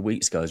that a couple of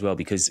weeks ago as well,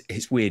 because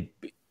it's weird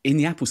in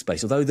the Apple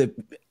space, although the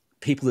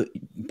people that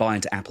buy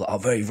into Apple are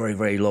very, very,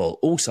 very loyal.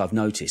 Also, I've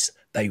noticed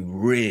they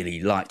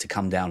really like to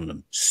come down on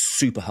them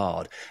super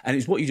hard. And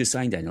it's what you're just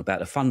saying, Daniel, about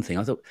the fun thing.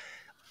 I thought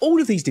all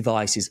of these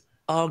devices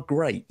are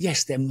great.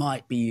 Yes, there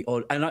might be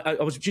odd. And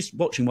I was just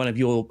watching one of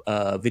your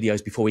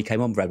videos before we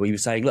came on, Brad, where you were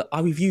saying, look,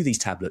 I review these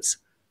tablets.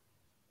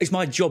 It's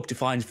my job to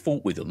find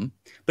fault with them.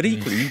 But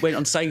equally, you went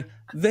on to say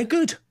they're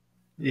good.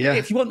 Yeah.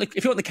 If you want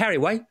the carry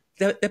away,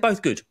 they're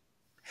both good.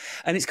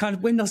 And it's kind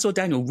of, when I saw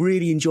Daniel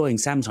really enjoying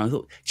Samsung, I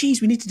thought,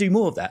 geez, we need to do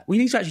more of that. We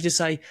need to actually just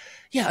say,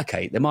 yeah,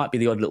 okay, there might be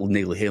the odd little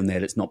niggle here and there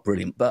that's not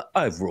brilliant, but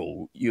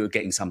overall, you're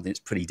getting something that's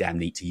pretty damn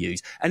neat to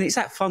use. And it's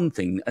that fun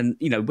thing. And,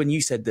 when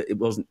you said that it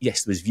wasn't,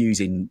 yes, there was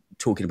views in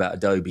talking about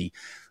Adobe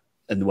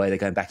and the way they're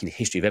going back into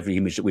history of every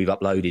image that we've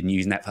uploaded and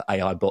using that for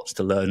AI bots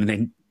to learn and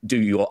then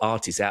do your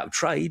artists out of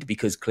trade,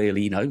 because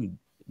clearly,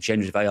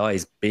 generative AI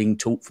is being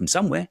taught from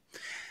somewhere.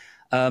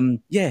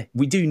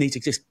 We do need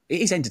to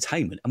it is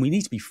entertainment, and we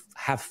need to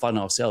have fun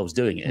ourselves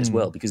doing it as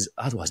well, because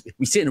otherwise if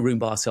we sit in a room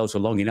by ourselves for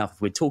long enough,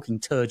 if we're talking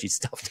turgid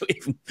stuff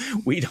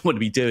we don't want to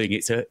be doing.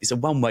 It's a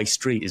one-way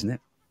street, isn't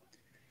it?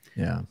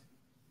 Yeah.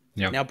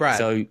 Now, Brad,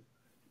 so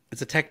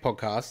it's a tech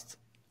podcast.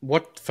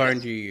 What phone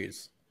do you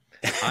use?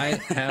 I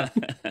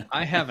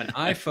have an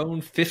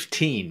iPhone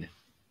 15.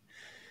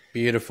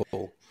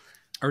 Beautiful.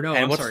 Or no,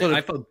 I'm sorry,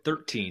 iPhone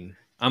 13.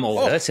 I'm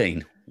old.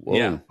 13. Whoa.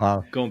 Yeah.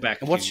 Wow. Going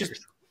back a few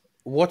years.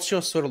 What's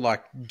your sort of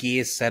like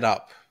gear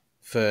setup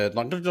for,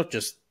 like, not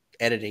just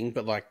editing,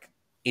 but like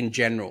in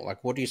general?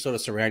 Like, what do you sort of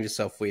surround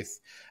yourself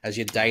with as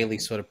your daily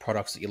sort of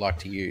products that you like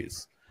to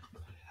use?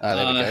 There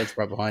we go. It's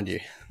right behind you.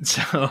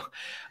 So,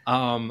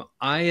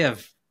 I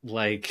have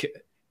like,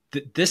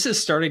 this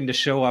is starting to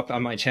show up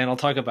on my channel.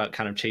 Talk about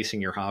kind of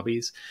chasing your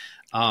hobbies.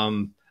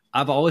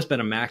 I've always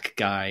been a Mac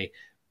guy,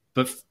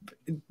 but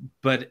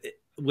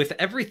with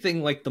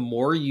everything, like the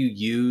more you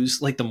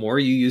use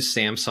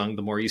Samsung,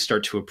 the more you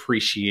start to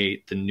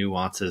appreciate the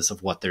nuances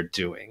of what they're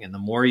doing. And the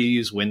more you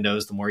use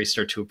Windows, the more you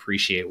start to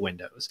appreciate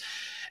Windows.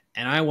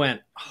 And I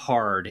went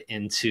hard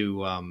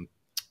into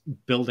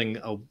building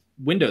a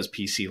Windows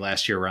PC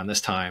last year around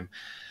this time.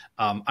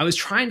 I was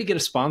trying to get a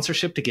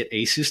sponsorship to get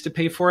Asus to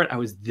pay for it. I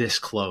was this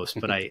close,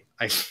 but I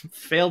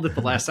failed at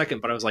the last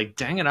second. But I was like,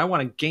 dang it, I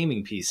want a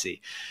gaming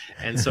PC.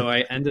 And so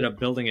I ended up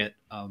building it.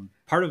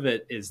 Part of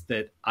it is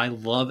that I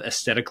love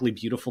aesthetically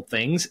beautiful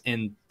things,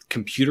 and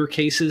computer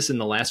cases in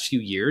the last few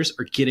years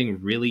are getting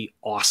really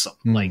awesome.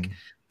 Like,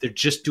 they're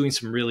just doing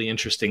some really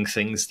interesting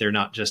things. They're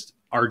not just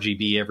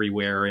RGB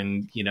everywhere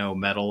and, you know,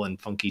 metal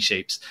and funky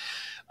shapes.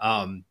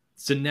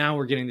 So now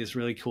we're getting this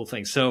really cool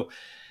thing. So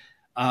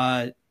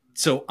I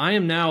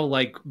am now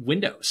like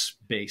Windows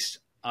based.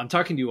 I'm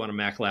talking to you on a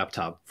Mac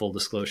laptop, full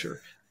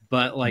disclosure,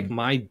 but like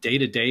my day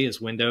to day is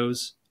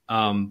Windows.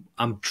 I'm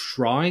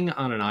drawing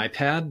on an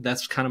iPad.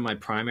 That's kind of my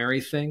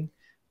primary thing,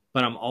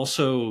 but I'm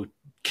also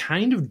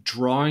kind of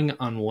drawing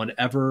on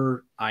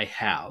whatever I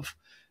have.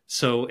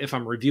 So if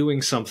I'm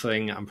reviewing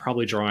something, I'm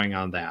probably drawing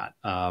on that.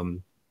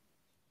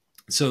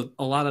 So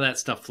a lot of that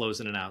stuff flows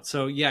in and out.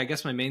 So yeah, I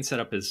guess my main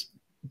setup is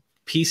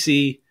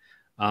PC,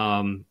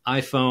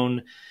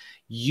 iPhone,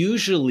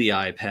 usually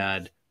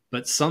iPad,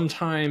 but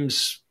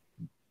sometimes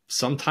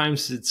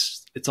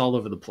it's all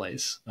over the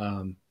place.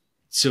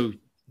 So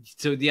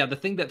yeah, the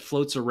thing that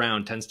floats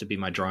around tends to be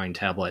my drawing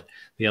tablet.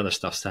 The other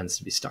stuff tends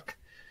to be stuck.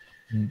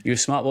 You a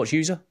smartwatch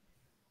user?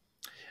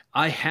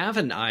 I have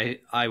an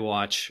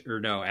iWatch, or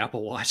no,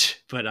 Apple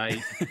Watch, but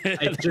I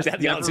just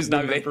the answer's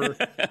no. remember.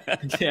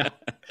 Yeah,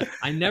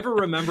 I never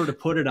remember to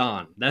put it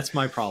on. That's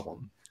my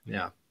problem.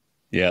 Yeah.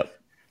 Yep.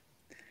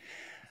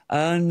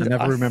 And I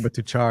never remember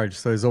to charge,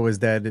 so it's always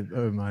dead.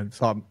 Oh my!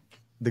 So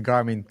the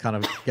Garmin kind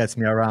of gets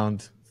me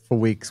around for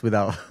weeks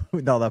without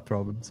that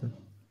problem. So.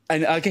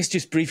 And I guess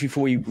just briefly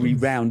before we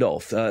round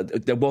off,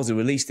 there was a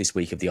release this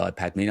week of the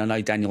iPad mini. I know,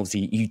 Daniel,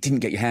 obviously you didn't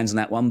get your hands on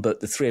that one, but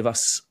the three of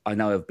us I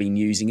know have been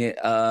using it.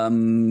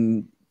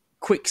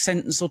 Quick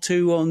sentence or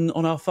two on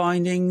our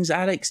findings.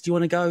 Alex, do you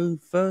want to go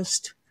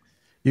first?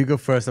 You go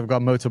first. I've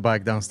got a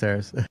motorbike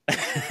downstairs.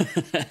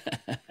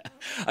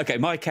 Okay,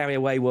 my carry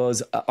away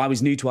was I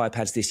was new to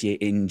iPads this year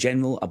in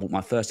general. I bought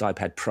my first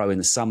iPad Pro in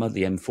the summer,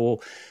 the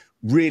M4.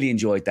 Really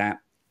enjoyed that.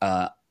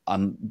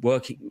 I'm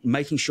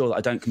making sure that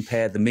I don't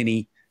compare the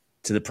mini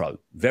to the Pro.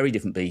 Very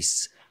different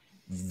beasts,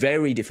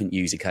 very different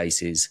user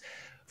cases.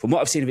 From what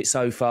I've seen of it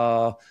so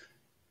far,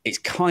 it's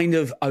kind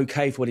of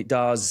okay for what it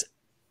does.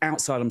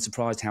 Outside, I'm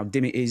surprised how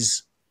dim it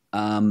is.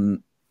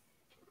 Other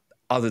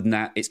than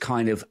that, it's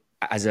kind of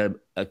as a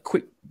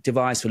quick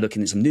device for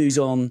looking at some news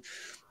on,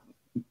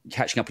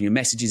 catching up on your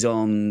messages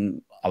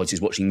on. I was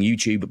just watching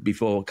YouTube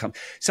before.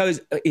 So,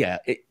 yeah,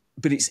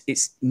 but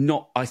it's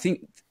not, I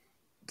think,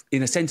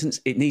 in a sentence,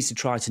 it needs to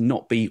try to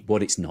not be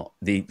what it's not.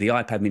 The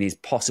iPad mini is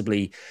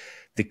possibly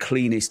the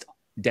cleanest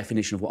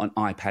definition of what an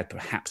iPad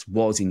perhaps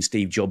was in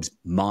Steve Jobs'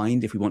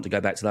 mind, if we want to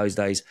go back to those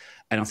days.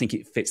 And I think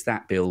it fits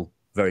that bill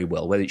very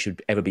well. Whether it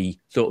should ever be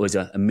thought as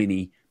a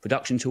mini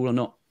production tool or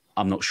not,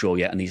 I'm not sure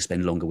yet. I need to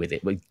spend longer with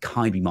it. But it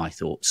kind of be my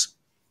thoughts.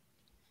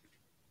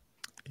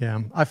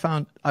 Yeah, I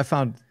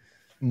found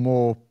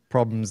more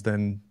problems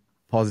than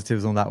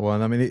positives on that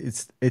one. I mean,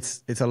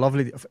 it's a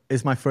lovely.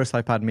 It's my first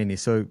iPad mini,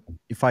 so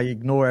if I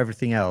ignore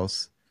everything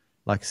else,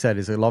 like I said,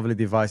 it's a lovely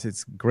device.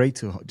 It's great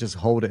to just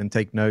hold it and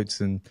take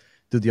notes and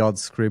do the odd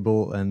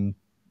scribble and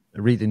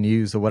read the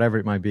news or whatever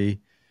it might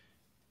be.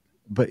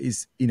 But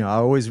it's, you know, I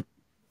always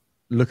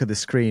look at the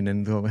screen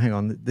and go, hang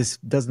on, this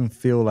doesn't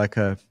feel like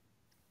a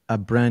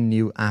brand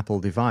new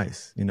Apple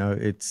device. You know,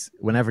 it's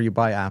whenever you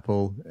buy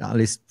Apple, at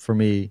least for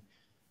me,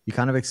 you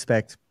kind of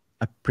expect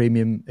a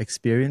premium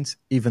experience,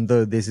 even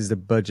though this is the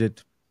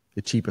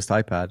cheapest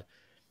iPad.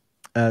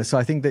 So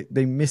I think that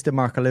they missed the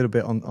mark a little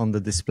bit on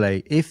the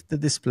display. If the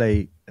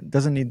display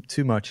doesn't need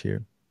too much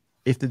here,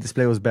 if the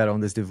display was better on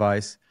this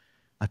device,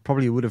 I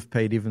probably would have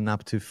paid even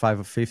up to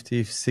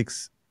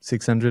 $550,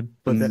 $600.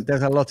 But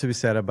there's a lot to be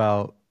said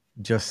about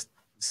just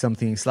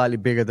something slightly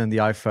bigger than the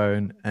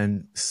iPhone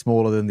and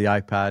smaller than the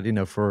iPad, you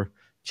know, for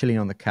chilling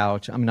on the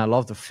couch. I mean, I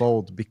love the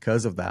Fold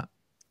because of that.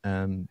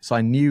 So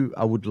I knew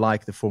I would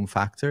like the form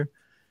factor,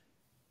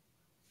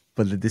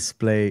 but the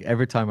display,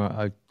 every time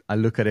I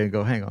look at it and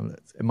go, hang on,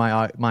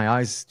 my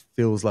eyes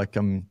feels like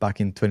I'm back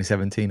in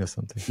 2017 or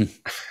something.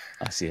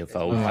 I see a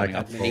Fold.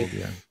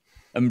 Yeah.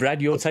 And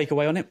Brad, your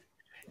takeaway on it?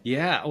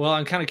 Yeah, well,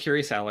 I'm kind of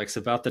curious, Alex,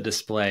 about the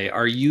display.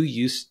 Are you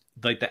used,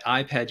 like the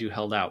iPad you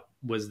held out,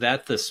 was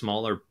that the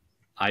smaller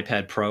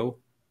iPad Pro?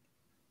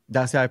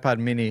 That's the iPad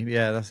mini.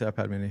 Yeah, that's the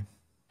iPad mini.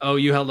 Oh,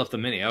 you held up the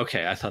mini.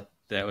 Okay, I thought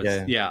that was,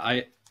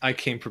 yeah. I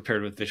came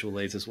prepared with visual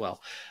aids as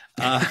well.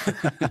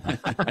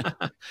 The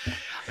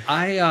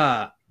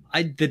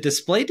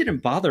display didn't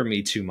bother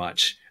me too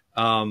much.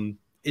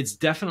 It's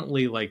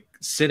definitely like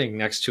sitting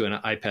next to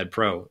an iPad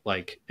Pro,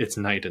 like it's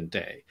night and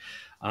day.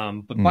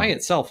 But by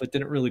itself, it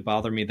didn't really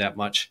bother me that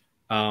much.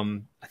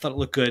 I thought it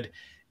looked good.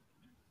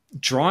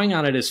 Drawing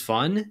on it is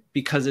fun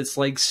because it's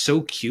like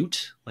so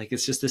cute. Like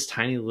it's just this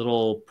tiny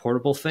little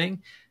portable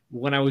thing.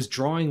 When I was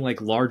drawing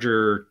like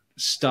larger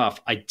stuff,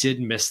 I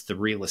did miss the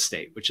real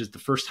estate, which is the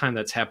first time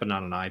that's happened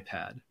on an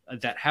iPad.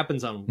 That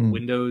happens on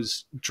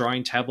Windows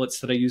drawing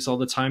tablets that I use all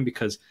the time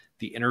because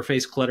the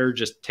interface clutter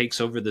just takes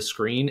over the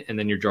screen and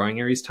then your drawing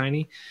area is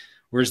tiny.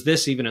 Whereas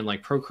this, even in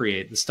like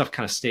Procreate, the stuff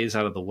kind of stays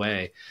out of the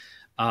way.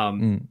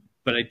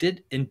 But I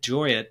did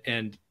enjoy it.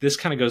 And this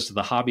kind of goes to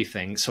the hobby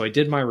thing. So I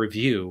did my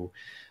review,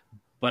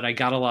 but I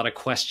got a lot of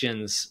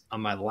questions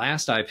on my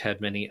last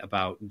iPad mini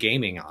about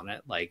gaming on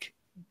it. Like,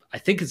 I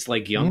think it's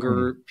like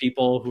younger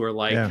people who are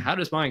like, how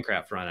does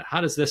Minecraft run it?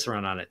 How does this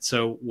run on it?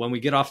 So when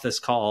we get off this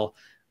call,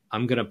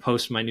 I'm going to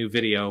post my new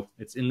video.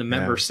 It's in the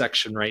member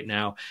section right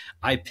now.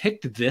 I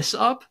picked this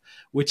up,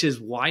 which is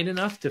wide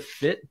enough to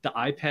fit the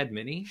iPad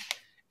mini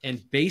and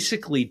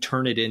basically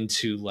turn it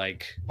into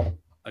like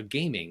a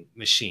gaming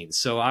machine.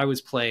 So I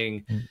was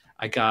playing,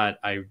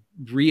 I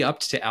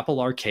re-upped to Apple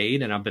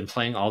Arcade, and I've been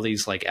playing all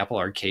these like Apple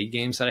Arcade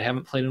games that I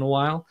haven't played in a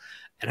while.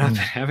 And I've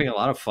been having a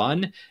lot of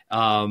fun.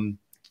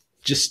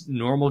 Just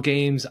normal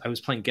games. I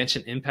was playing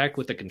Genshin Impact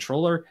with the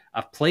controller.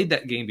 I've played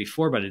that game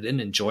before, but I didn't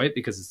enjoy it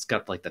because it's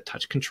got like the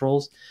touch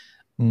controls.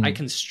 I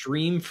can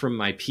stream from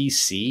my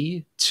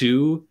PC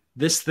to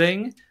this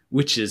thing,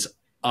 which is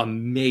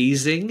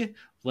amazing.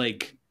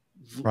 Like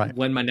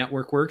when my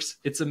network works,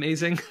 it's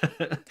amazing.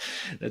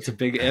 That's a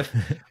big if.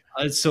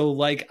 So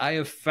like I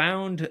have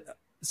found,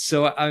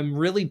 so I'm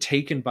really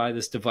taken by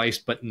this device,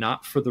 but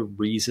not for the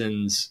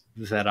reasons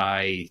that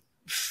I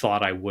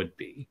thought I would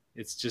be.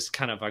 It's just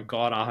kind of, I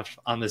got off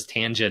on this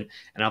tangent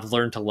and I've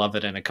learned to love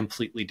it in a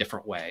completely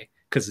different way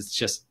because it's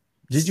just.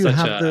 Did you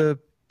have the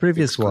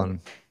previous one?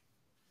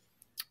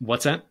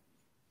 What's that?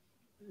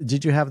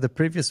 Did you have the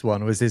previous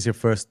one? Or was this your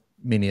first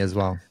mini as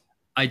well?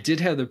 I did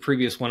have the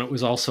previous one. It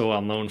was also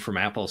on loan from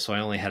Apple, so I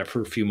only had it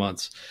for a few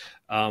months.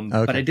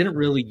 But I didn't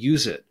really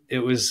use it. It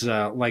was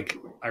like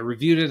I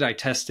reviewed it, I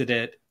tested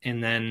it,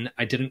 and then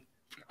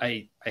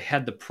I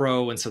had the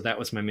Pro, and so that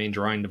was my main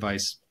drawing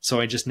device. So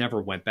I just never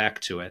went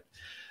back to it.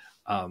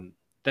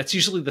 That's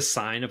usually the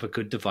sign of a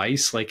good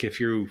device. Like if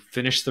you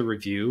finish the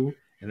review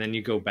and then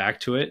you go back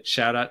to it,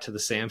 shout out to the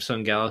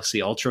Samsung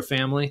Galaxy Ultra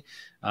family,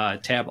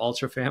 Tab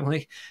Ultra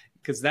family,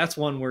 because that's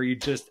one where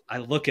I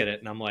look at it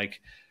and I'm like,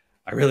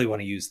 I really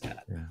want to use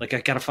that. Yeah. Like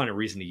I got to find a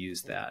reason to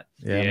use that.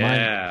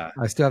 Yeah.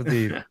 I still have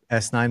the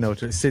S9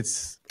 Note.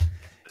 It's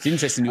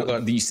interesting.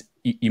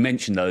 You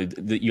mentioned though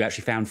that you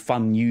actually found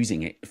fun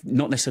using it.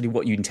 Not necessarily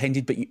what you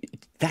intended, but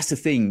that's the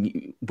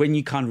thing. When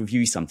you kind of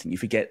review something, you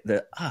forget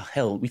that,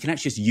 hell, we can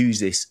actually just use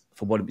this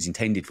for what it was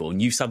intended for.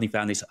 And you suddenly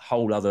found this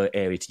whole other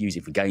area to use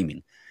it for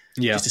gaming.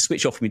 Yeah. Just to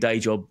switch off from your day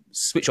job,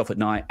 switch off at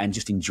night and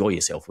just enjoy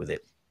yourself with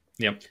it.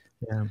 Yep.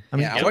 Yeah.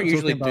 I won't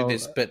usually do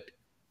this, but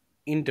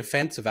in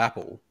defense of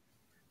Apple,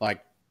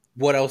 like,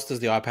 what else does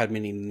the iPad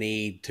mini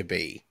need to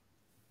be?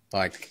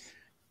 Like,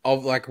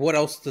 what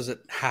else does it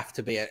have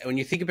to be? When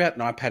you think about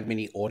an iPad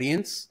mini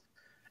audience,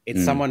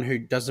 it's someone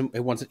who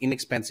wants an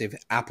inexpensive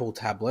Apple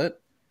tablet,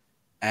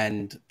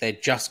 and they're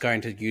just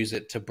going to use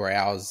it to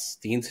browse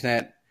the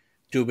internet,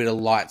 do a bit of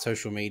light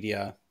social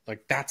media,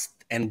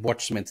 and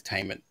watch some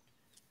entertainment.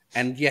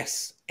 And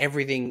yes,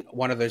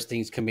 one of those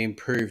things can be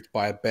improved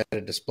by a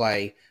better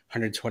display,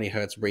 120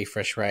 hertz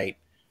refresh rate,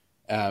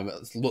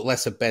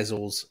 lesser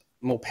bezels,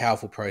 more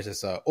powerful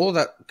processor. All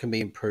that can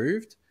be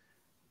improved,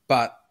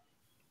 but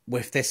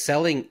if they're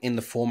selling in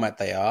the format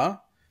they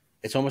are,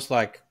 it's almost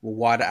like, well,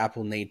 why do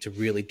Apple need to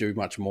really do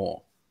much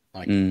more?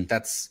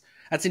 That's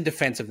in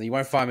defense of them. You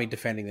won't find me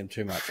defending them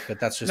too much, but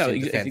that's just in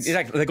defense.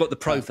 Exactly. They've got the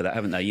Pro for that,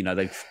 haven't they?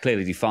 They've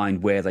clearly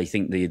defined where they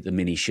think the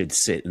Mini should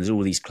sit. And there's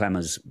all these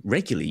clamours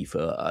regularly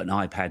for an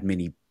iPad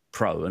Mini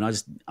Pro, and I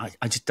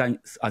just don't.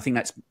 I think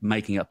that's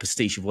making a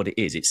pastiche of what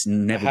it is. It's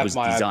never was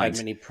designed. I have my iPad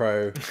Mini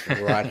Pro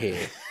right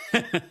here.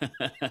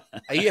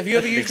 Have you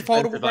ever used a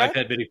foldable, Brad?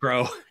 iPad Mini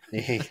Pro.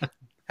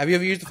 Have you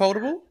ever used a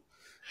foldable?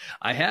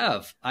 I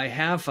have. I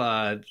have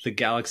the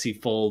Galaxy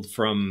Fold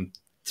from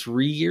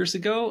 3 years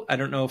ago. I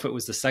don't know if it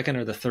was the second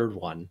or the third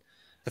one.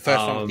 The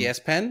first one with the S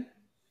Pen?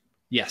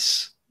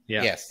 Yes.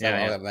 Yeah. Yes.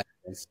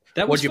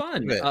 That was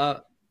fun.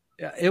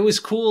 It was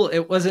cool.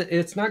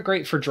 It's not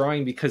great for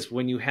drawing because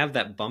when you have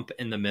that bump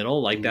in the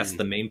middle, that's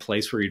the main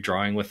place where you're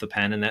drawing with the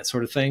pen and that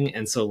sort of thing.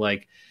 And so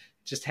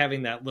just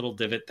having that little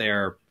divot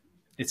there,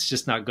 it's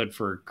just not good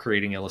for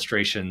creating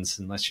illustrations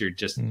unless you're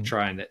just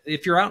trying to,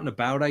 if you're out and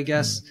about, I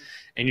guess,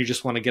 and you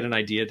just want to get an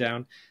idea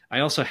down. I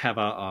also have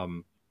a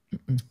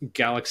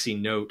Galaxy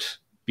Note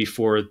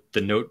before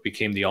the Note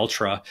became the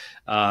Ultra.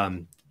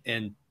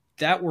 And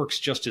that works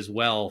just as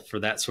well for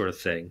that sort of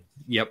thing.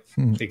 Yep,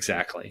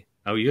 exactly.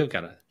 Oh, you have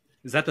got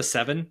is that the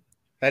 7?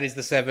 That is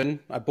the 7.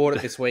 I bought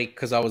it this week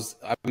because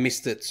I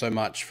missed it so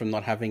much from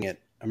not having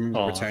it. I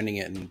remember returning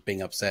it and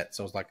being upset.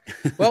 So I was like,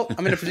 well,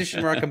 I'm in a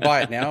position where I can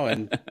buy it now.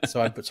 And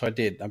so I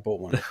did. I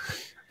bought one.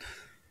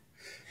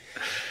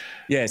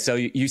 Yeah, so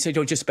you said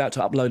you're just about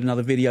to upload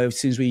another video as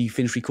soon as we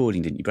finish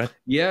recording, didn't you, Brad?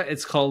 Yeah,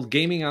 it's called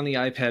Gaming on the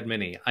iPad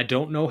Mini. I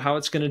don't know how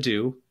it's going to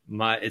do.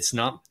 It's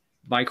not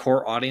my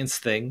core audience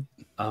thing,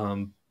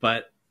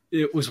 but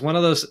it was one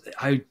of those...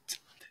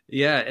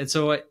 and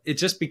so it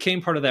just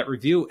became part of that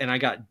review, and I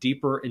got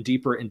deeper and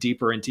deeper and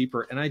deeper and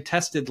deeper, and I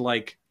tested,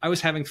 I was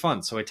having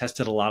fun, so I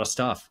tested a lot of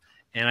stuff,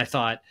 and I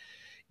thought,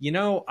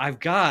 I've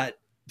got,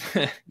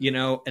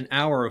 an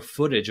hour of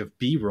footage of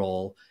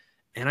B-roll,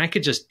 and I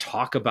could just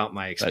talk about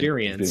my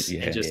experience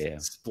and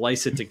just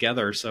splice it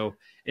together. So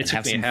it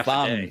took me half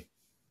a day.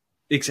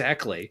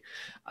 Exactly.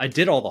 I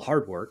did all the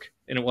hard work,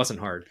 and it wasn't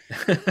hard.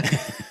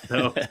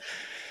 so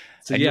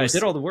yeah, I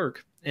did all the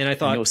work, and I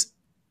thought,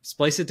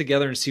 splice it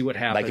together and see what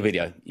happens. Make a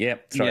video.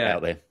 Throw it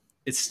out there.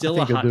 It's still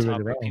a hot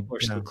topic. Well. People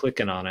are still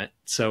clicking on it,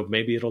 so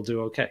maybe it'll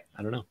do okay.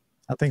 I don't know.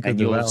 I think it'll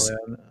do well.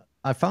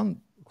 I found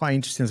quite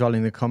interesting as well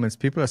in the comments.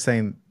 People are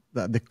saying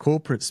that the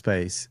corporate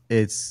space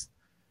is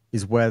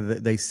where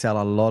they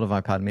sell a lot of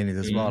iPad minis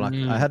as well. Like,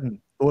 I hadn't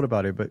thought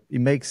about it, but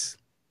it makes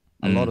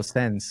a lot of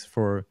sense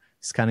for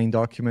scanning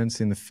documents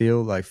in the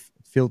field, like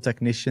field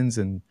technicians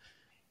and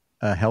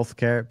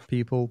healthcare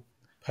people.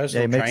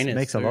 Personal trainers. It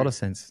makes a lot of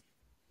sense.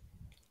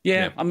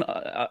 Yeah,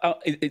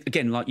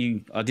 again, like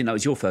you, I didn't know it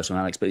was your first one,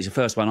 Alex, but it's the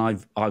first one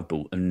I've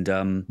bought,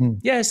 and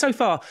yeah, so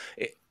far.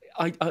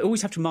 I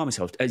always have to remind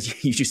myself,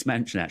 as you just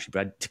mentioned, actually,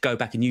 Brad, to go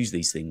back and use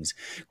these things,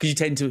 because you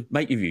tend to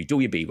make your review, do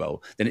your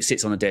B-roll, then it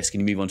sits on the desk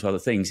and you move on to other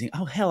things. You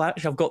think, oh, hell,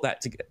 actually, I've got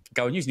that to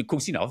go and use. And of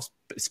course, I've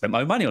spent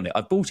my own money on it.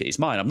 I've bought it. It's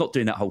mine. I'm not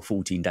doing that whole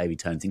 14-day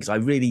return thing, because I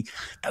really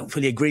don't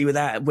fully agree with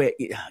that.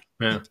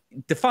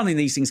 The fun in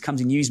these things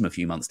comes in using them a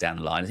few months down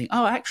the line. I think,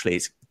 oh, actually,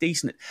 it's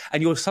decent.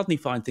 And you'll suddenly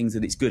find things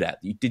that it's good at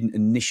that you didn't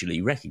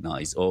initially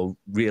recognise or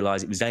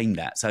realise it was aimed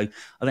at. So I think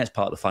that's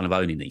part of the fun of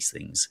owning these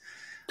things.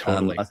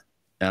 Totally.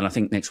 And I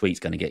think next week's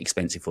going to get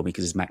expensive for me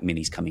because there's Mac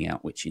Minis coming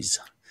out, which is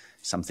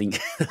something.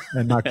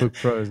 And MacBook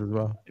Pros as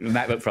well.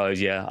 MacBook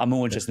Pros, yeah. I'm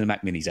more interested in the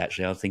Mac Minis,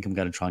 actually. I think I'm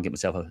going to try and get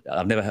myself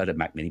I've never heard of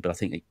Mac Mini, but I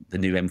think the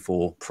new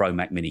M4 Pro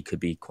Mac Mini could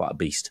be quite a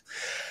beast.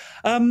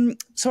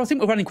 So I think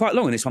we're running quite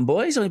long on this one,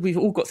 boys. We've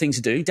all got things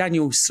to do.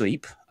 Daniel's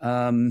sleep. It's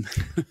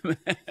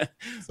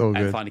all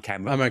good. And find a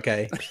camera. I'm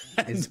okay.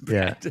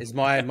 Is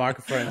my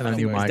microphone?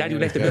 Has Daniel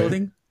left the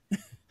building?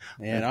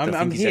 Yeah,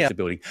 I'm here. Left the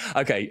building.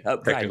 Okay,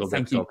 Brad,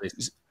 thank you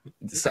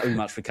so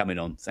much for coming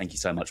on. Thank you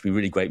so much. It's been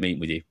really great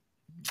meeting with you.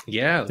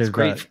 Yeah, it's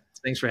great. Brad.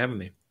 Thanks for having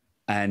me.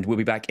 And we'll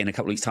be back in a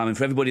couple of weeks' time. And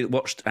for everybody that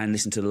watched and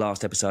listened to the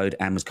last episode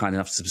and was kind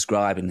enough to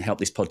subscribe and help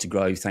this pod to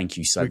grow, thank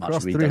you so much. We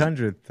crossed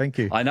 300. Thank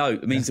you. I know.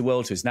 It means the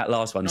world to us. And that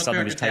last one,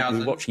 suddenly we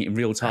were watching it in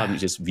real time. It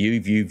was just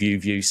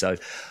view. So,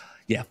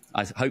 yeah,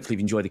 hopefully you've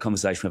enjoyed the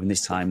conversation we're having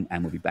this time.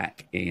 And we'll be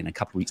back in a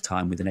couple of weeks'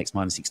 time with the next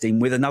 -16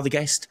 with another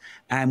guest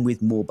and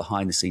with more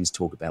behind-the-scenes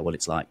talk about what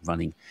it's like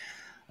running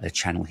a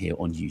channel here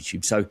on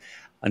YouTube. So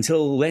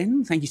until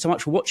then, thank you so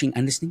much for watching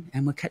and listening.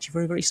 And we'll catch you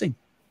very, very soon.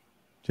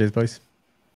 Cheers, boys.